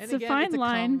and again, fine it's a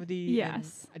line. comedy, and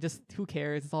Yes. I just who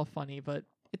cares? It's all funny, but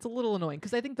it's a little annoying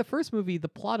because I think the first movie, the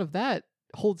plot of that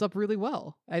holds up really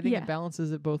well. I think Yeah. it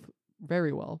balances it both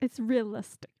very well. It's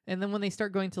realistic. And then when they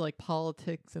start going to like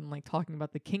politics and like talking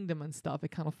about the kingdom and stuff, it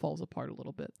kind of falls apart a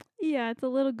little bit. Yeah, it's a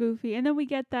little goofy. And then we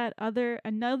get that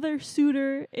another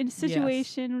suitor in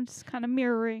situation, which is kind of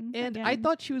mirroring. And I again.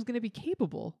 thought she was going to be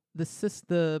capable.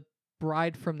 The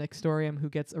bride from Nextorium who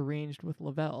gets arranged with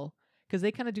Lavelle, because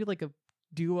they kind of do like a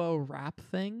duo rap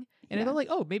thing. And I Yeah. thought like,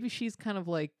 oh, maybe she's kind of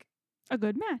like a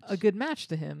good match. a good match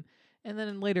to him. And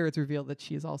then later it's revealed that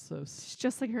she's also She's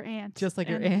just like her aunt. just like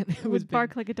her and aunt who was would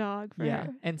bark like a dog for her.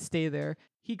 and stay there.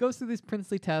 He goes through these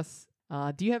princely tests.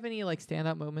 Do you have any like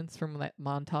standout moments from that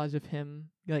montage of him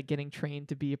like getting trained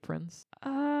to be a prince?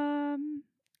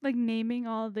 Like naming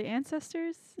all the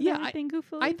ancestors. and Yeah, everything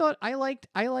goofily. I thought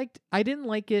I didn't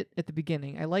like it at the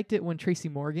beginning. I liked it when Tracy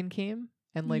Morgan came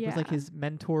and like was like Yeah. his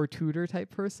mentor tutor type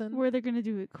person. where they're gonna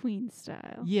do it Queen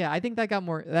style. Yeah, I think that got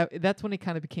more that's when it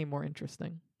kind of became more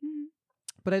interesting. Mhm.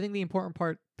 But I think the important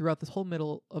part throughout this whole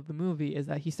middle of the movie is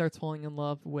that he starts falling in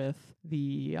love with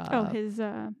the his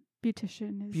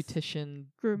beautician, his beautician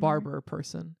groomer. barber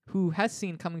person who has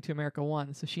seen Coming to America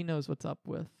 1, so she knows what's up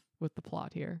with the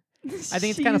plot here. I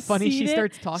think it's kind of funny. She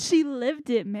starts talking. She lived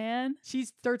it, man. She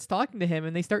starts talking to him,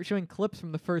 and they start showing clips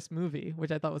from the first movie, which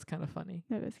I thought was kind of funny.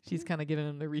 That is She's cute. kind of giving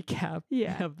him the recap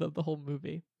Yeah. of the whole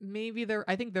movie. Maybe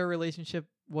I think their relationship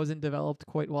wasn't developed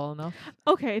quite well enough.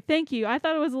 Okay, thank you. I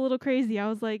thought it was a little crazy. I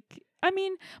was like, I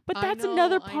mean, but I that's know,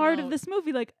 another I part know. of this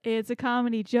movie. Like, it's a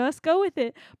comedy. Just go with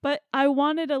it. But I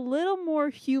wanted a little more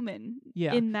human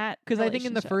Yeah. in that. Because I think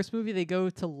in the relationship. first movie, they go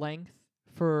to length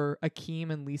for Akeem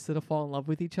and Lisa to fall in love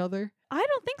with each other. I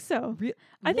don't think so. Re-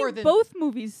 I more think than- both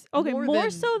movies. Okay, more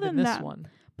so than this that. one.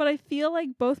 But I feel like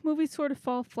both movies sort of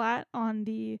fall flat on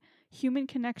the human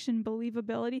connection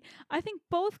believability. I think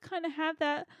both kind of have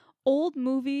that old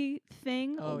movie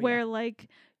thing Oh, yeah. where like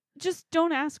just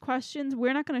don't ask questions.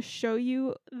 We're not going to show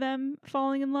you them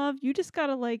falling in love. You just got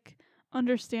to like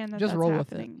understand that Just that's roll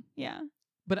with it. happening. Yeah.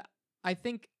 I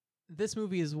think this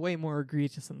movie is way more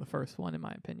egregious than the first one, in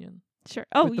my opinion. Sure.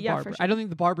 Oh, with the yeah, barber. for sure. I don't think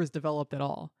the barber's developed at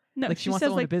all. No, like, she she wants to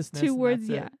says own a like business, two and words.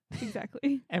 that's Yeah,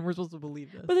 exactly. And we're supposed to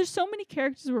believe this. But there's so many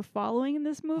characters we're following in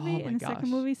this movie, Oh my in the gosh. second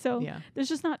movie. So Yeah. there's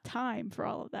just not time for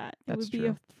all of that. It That's would be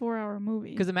true. a 4-hour movie.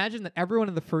 Because imagine that everyone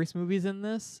in the first movie's in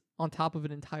this on top of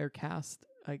an entire cast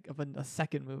like of a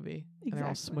second movie. And they're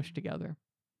all Exactly. smushed together.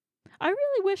 I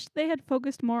really wish they had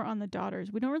focused more on the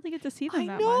daughters. We don't really get to see them I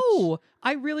that know. much.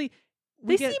 I really.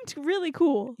 They seemed really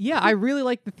cool. Yeah, I really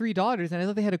like the three daughters, and I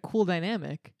thought they had a cool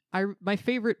dynamic. My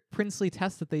favorite princely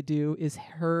test that they do is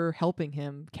her helping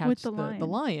him catch the the lion.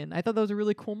 lion. I thought that was a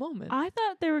really cool moment. I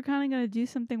thought they were kind of going to do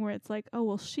something where it's like, oh,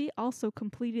 well, she also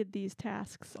completed these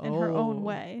tasks in her Oh, own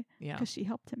way yeah, because she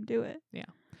helped him do it.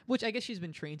 which I guess she's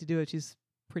been trained to do it. She's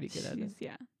pretty good at it.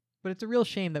 Yeah. But it's a real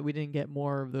shame that we didn't get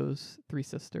more of those three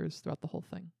sisters throughout the whole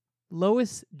thing.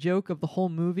 Lowest joke of the whole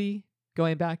movie,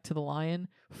 going back to the lion,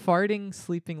 farting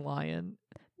sleeping lion.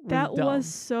 That dumb. was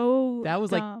so That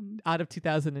was like dumb. out of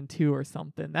 2002 or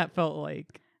something. That felt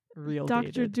like real Dr.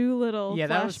 dated. Doolittle. Yeah,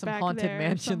 that was some flashback Haunted there or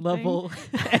Mansion something. level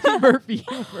Eddie Murphy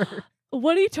humor.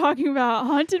 What are you talking about?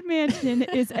 Haunted Mansion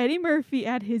is Eddie Murphy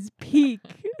at his peak.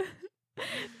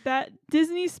 That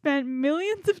Disney spent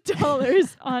millions of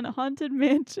dollars on Haunted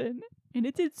Mansion, and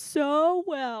it did so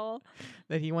well.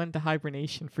 That he went into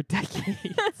hibernation for decades.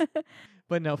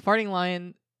 But no, farting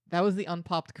lion, that was the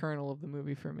unpopped kernel of the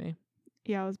movie for me.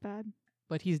 Yeah, it was bad.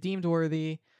 But he's deemed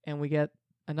worthy, and we get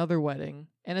another wedding.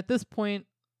 And at this point,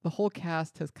 the whole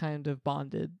cast has kind of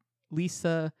bonded.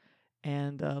 Lisa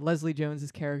and Leslie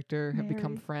Jones's character have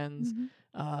become Mary. friends.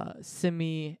 Mhm.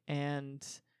 Simi and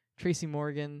Tracy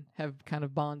Morgan have kind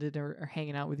of bonded or are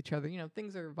hanging out with each other. You know,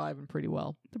 things are vibing pretty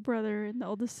well. The brother and the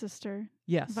oldest sister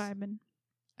Yes, vibing.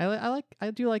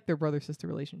 I do like their brother sister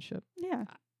relationship. Yeah.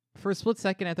 For a split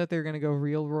second, I thought they were gonna go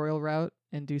real royal route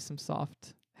and do some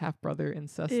soft half brother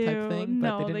incest type Ew, thing, but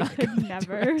no, they did they not could go that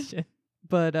never. direction.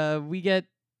 But we get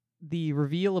the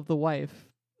reveal of the wife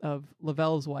of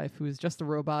Lavelle's wife, who is just a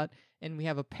robot, and we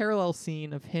have a parallel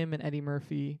scene of him and Eddie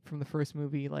Murphy from the first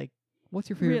movie. Like, what's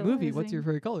your favorite movie? What's your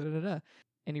Realizing. favorite color? Da, da, da.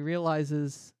 And he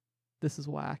realizes this is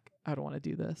whack. I don't want to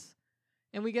do this.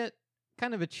 And we get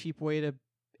kind of a cheap way to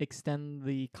extend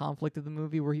the conflict of the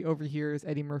movie, where he overhears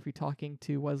Eddie Murphy talking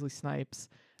to Wesley Snipes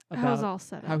That was about all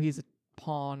set up. how he's a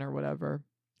pawn or whatever.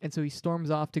 And so he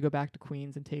storms off to go back to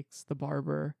Queens and takes the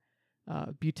barber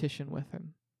beautician with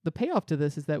him. The payoff to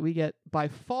this is that we get by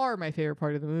far my favorite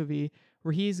part of the movie,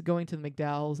 where he's going to the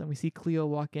McDowell's and we see Cleo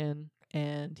walk in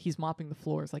and he's mopping the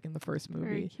floors like in the first movie.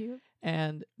 Very cute.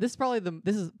 And this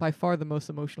is by far the most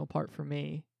emotional part for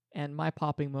me and my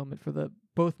popping moment for the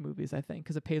both movies, I think,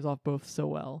 because it pays off both so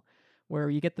well. Where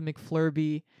you get the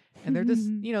McFlurby, and they're just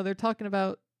they're talking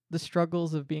about the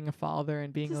struggles of being a father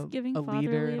and being Just a giving leader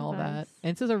fatherly and all that. advice.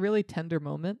 And it's just a really tender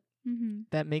moment Mm-hmm.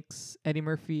 that makes Eddie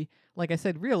Murphy, like I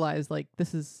said, realize like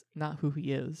this is not who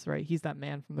he is, right? He's that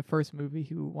man from the first movie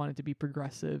who wanted to be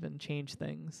progressive and change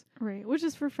things. Right, which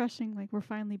is refreshing. Like, we're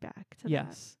finally back to that.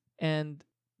 Yes. And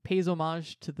pays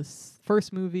homage to the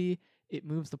first movie. It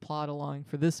moves the plot along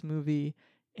for this movie.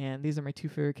 And these are my two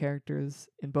favorite characters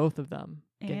in both of them.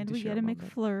 getting And to we share get a moment.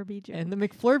 McFlurby joke. And the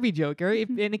McFlurby joke, right?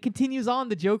 And it continues on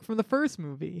the joke from the first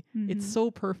movie. It's Mhm. so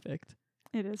perfect.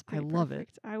 It is pretty love it.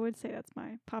 perfect. I would say that's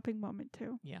my popping moment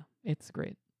too. Yeah, it's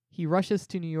great. He rushes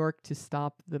to New York to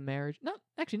stop the marriage. Not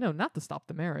to stop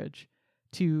the marriage.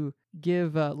 To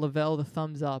give Lavelle the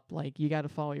thumbs up, like, you got to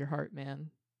follow your heart, man,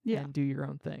 Yeah, and do your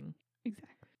own thing.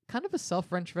 exactly. Kind of a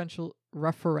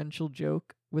self-referential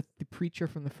joke with the preacher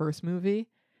from the first movie,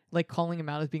 like calling him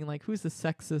out as being like, who's the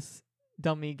sexist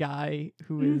dummy guy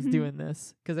who is Mhm. doing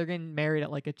this because they're getting married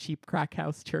at like a cheap crack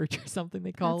house church or something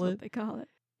they call That's it. what they call it.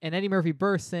 And Eddie Murphy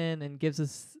bursts in and gives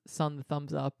his son the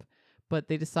thumbs up, but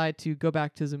they decide to go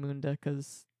back to Zamunda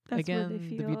because That's where they again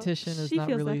the feel beautician is she not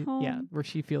feels at really home. where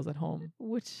she feels at home.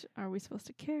 Which are we supposed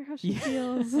to care how she Yeah.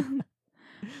 feels?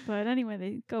 But anyway,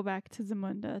 they go back to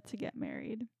Zamunda to get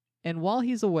married. And while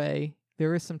he's away,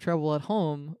 there is some trouble at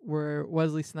home where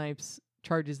Wesley Snipes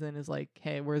charges in, is like,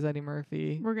 "Hey, where's Eddie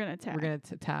Murphy? We're gonna attack. We're gonna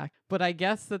attack." But I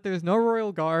guess that there's no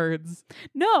royal guards.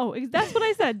 No, that's what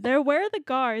I said. Where are the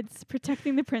guards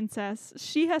protecting the princess?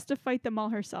 She has to fight them all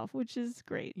herself, which is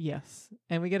great. Yes,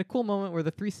 and we get a cool moment where the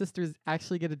three sisters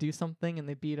actually get to do something, and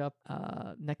they beat up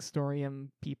Nextorium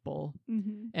people.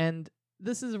 Mm-hmm. And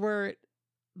this is where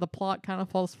the plot kind of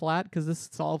falls flat because this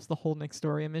solves the whole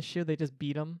Nextorium issue. They just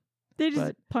beat him. They just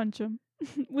But- punch him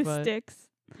with but- sticks.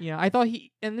 Yeah, I thought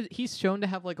he's shown to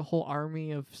have like a whole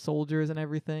army of soldiers and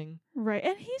everything. Right.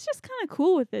 And he's just kind of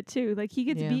cool with it, too. Like, he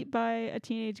gets Yeah. beat by a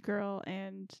teenage girl,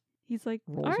 and he's like,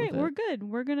 Rolls all right, with we're it. good.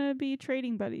 We're going to be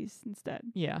trading buddies instead.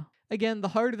 Yeah. Again, the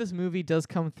heart of this movie does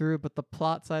come through, but the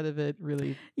plot side of it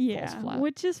really, Yeah, flat.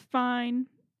 which is fine.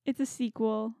 It's a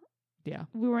sequel. yeah.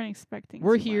 We weren't expecting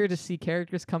We're too here to much. see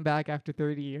characters come back after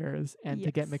 30 years and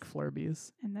to get Yes.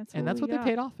 McFlurbies. And that's And that's we what they got.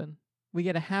 paid off in. We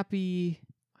get a happy...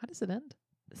 How does it end?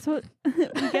 So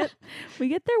we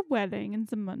get their wedding in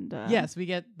Zamunda. Yes, we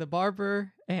get the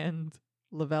barber and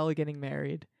Lavelle getting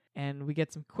married, and we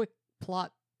get some quick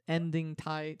plot ending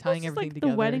tying It was just everything like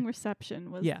together. the wedding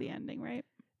reception was Yeah. the ending, right?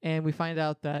 And we find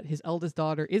out that his eldest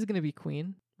daughter is going to be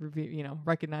queen,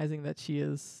 recognizing that she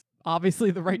is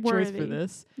obviously the right choice for Worthy.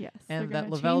 this, Yes. and they're that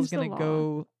gonna Lavelle's change the going to law.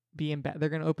 go be in. They're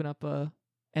going to open up a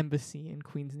embassy in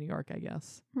Queens, New York, I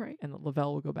guess, Right. and that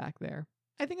Lavelle will go back there.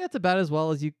 I think that's about as well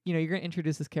as you're going to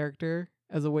introduce this character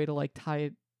as a way to like tie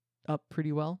it up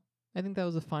pretty well. I think that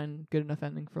was a fine, good enough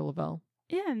ending for Lavelle.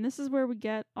 Yeah, and this is where we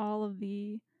get all of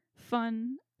the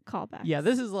fun callbacks. Yeah,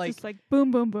 this is like just like boom,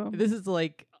 boom, boom. this is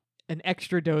like an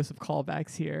extra dose of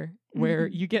callbacks here, where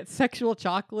Mhm. you get Sexual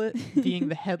Chocolate being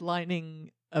the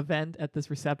headlining event at this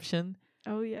reception,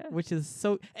 Oh yeah. which is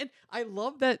so. And I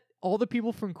love that all the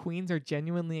people from Queens are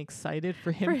genuinely excited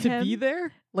for him For to be him?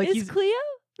 there. Like Is he's, Cleo?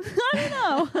 I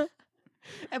don't know.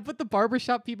 but the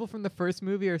barbershop people from the first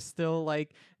movie are still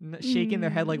like shaking their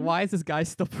head, like, Mm. why is this guy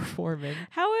still performing?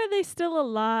 How are they still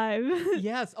alive?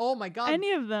 Yes. Oh my God.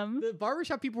 Any of them? The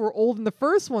barbershop people were old in the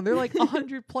first one. They're like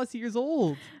 100+ years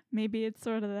old. Maybe it's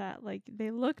sort of that. Like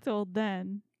they looked old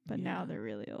then, but now Yeah. they're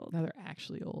really old. Now they're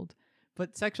actually old.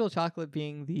 But Sexual Chocolate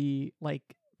being the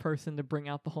like person to bring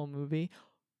out the whole movie.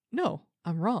 No,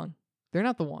 I'm wrong. They're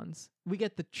not the ones. We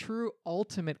get the true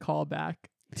ultimate callback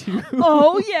to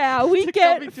Oh yeah, we to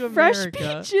get Coming to fresh America.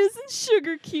 peaches and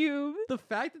sugar cube. The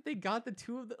fact that they got the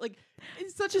two of them, like,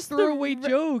 it's such Just a the throwaway ra-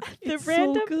 joke. The It's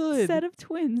random so good. set of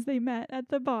twins they met at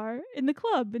the bar in the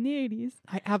club in the 80s.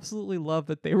 I absolutely love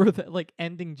that they were the like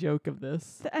ending joke of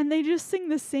this. And they just sing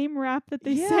the same rap that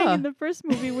they sang Yeah. in the first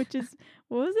movie, which is,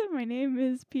 what was it? My name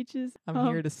is Peaches. I'm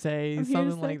here to say I'm here to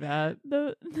something say- like that.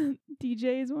 The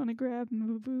DJs want to grab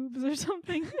my boobs or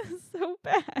something. So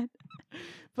bad.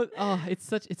 But it's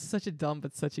such a dumb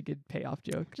but such a good payoff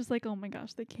joke. Just like, oh my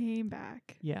gosh, they came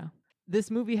back. Yeah. This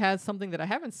movie has something that I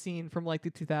haven't seen from like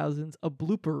the 2000s, a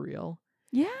blooper reel.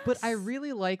 Yeah. But I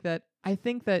really like that. I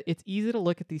think that it's easy to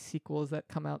look at these sequels that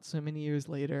come out so many years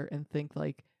later and think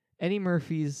like Eddie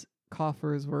Murphy's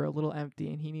coffers were a little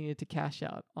empty and he needed to cash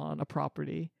out on a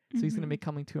property. So he's going to Mhm. make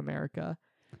Coming to America.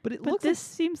 But it But looks this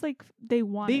seems like they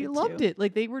like wanted they loved to. it.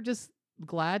 Like they were just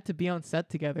glad to be on set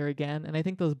together again. And I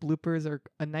think those bloopers are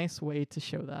a nice way to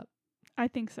show that. I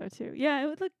think so too. Yeah, it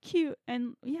would look cute.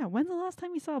 And yeah, when's the last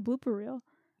time you saw a blooper reel?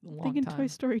 A long Thinking time. Toy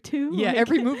Story 2. Yeah, like-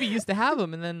 every movie used to have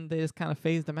them and then they just kind of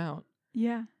phased them out.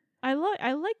 Yeah. I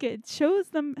like it. It shows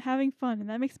them having fun, and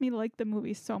that makes me like the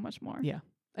movie so much more. Yeah.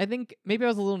 I think maybe I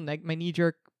was a little my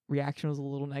knee-jerk reaction was a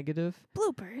little negative.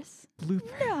 Bloopers.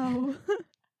 Blooper. No.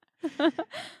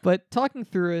 But talking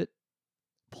through it,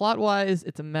 plot-wise,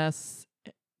 it's a mess.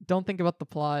 Don't think about the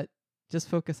plot. Just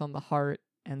focus on the heart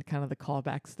and kind of the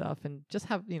callback stuff, and just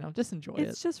have just enjoy it.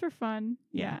 It's just for fun.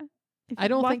 Yeah. Yeah. If I you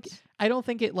don't think- watch- I don't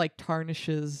think it like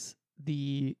tarnishes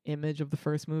the image of the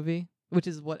first movie, which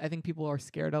is what I think people are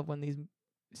scared of when these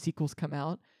sequels come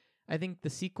out. I think the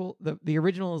sequel, the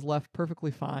original is left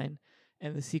perfectly fine,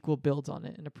 and the sequel builds on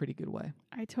it in a pretty good way.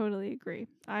 I totally agree.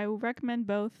 I recommend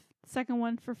both. Second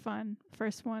one for fun.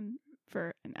 First one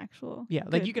for an actual. Yeah,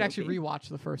 like you could actually rewatch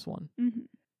the first one. Mm-hmm.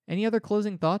 Any other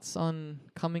closing thoughts on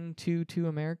Coming to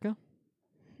America?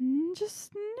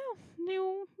 Just no.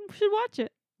 You should watch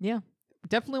it.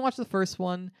 Definitely watch the first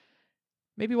one.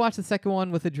 maybe watch the second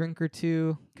one with a drink or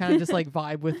two, kind of just like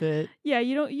vibe with it. Yeah,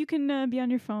 you can be on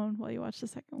your phone while you watch the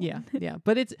second one. Yeah.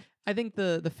 But I think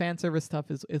the fan service stuff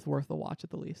is worth a watch at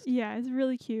the least. Yeah, it's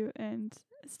really cute and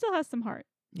it still has some heart.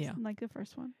 Yeah. Like the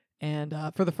first one. And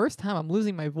for the first time, I'm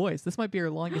losing my voice. This might be our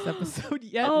longest episode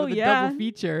yet Oh, with a yeah. double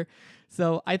feature.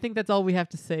 So I think that's all we have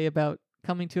to say about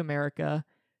Coming to America.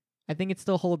 I think it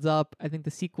still holds up. I think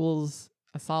the sequel's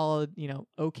a solid,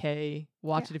 okay.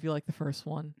 Watch it if you like the first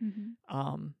one.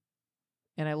 Mm-hmm.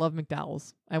 And I love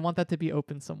McDowell's. I want that to be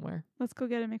open somewhere. Let's go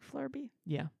get a McFlurby.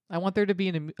 Yeah. I want there to be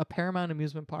a Paramount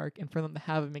amusement park and for them to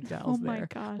have a McDowell's Oh my there.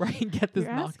 gosh. Where I can get this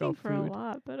You're asking knockoff for a food.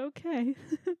 lot, but okay.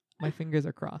 My fingers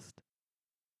are crossed.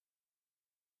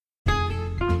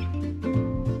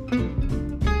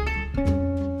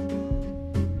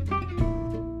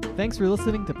 Thanks for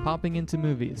listening to Popping Into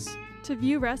Movies. To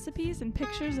view recipes and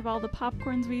pictures of all the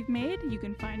popcorns we've made, you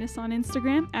can find us on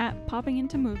Instagram at Popping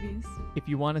Into Movies. If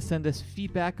you want to send us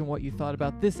feedback on what you thought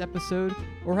about this episode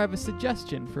or have a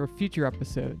suggestion for a future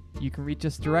episode, you can reach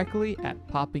us directly at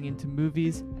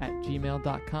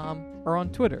poppingintomovies@gmail.com or on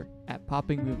Twitter at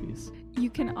poppingmovies. You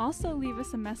can also leave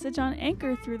us a message on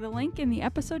Anchor through the link in the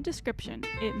episode description.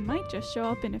 It might just show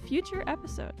up in a future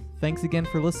episode. Thanks again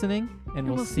for listening, and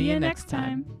we'll see you next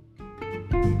time.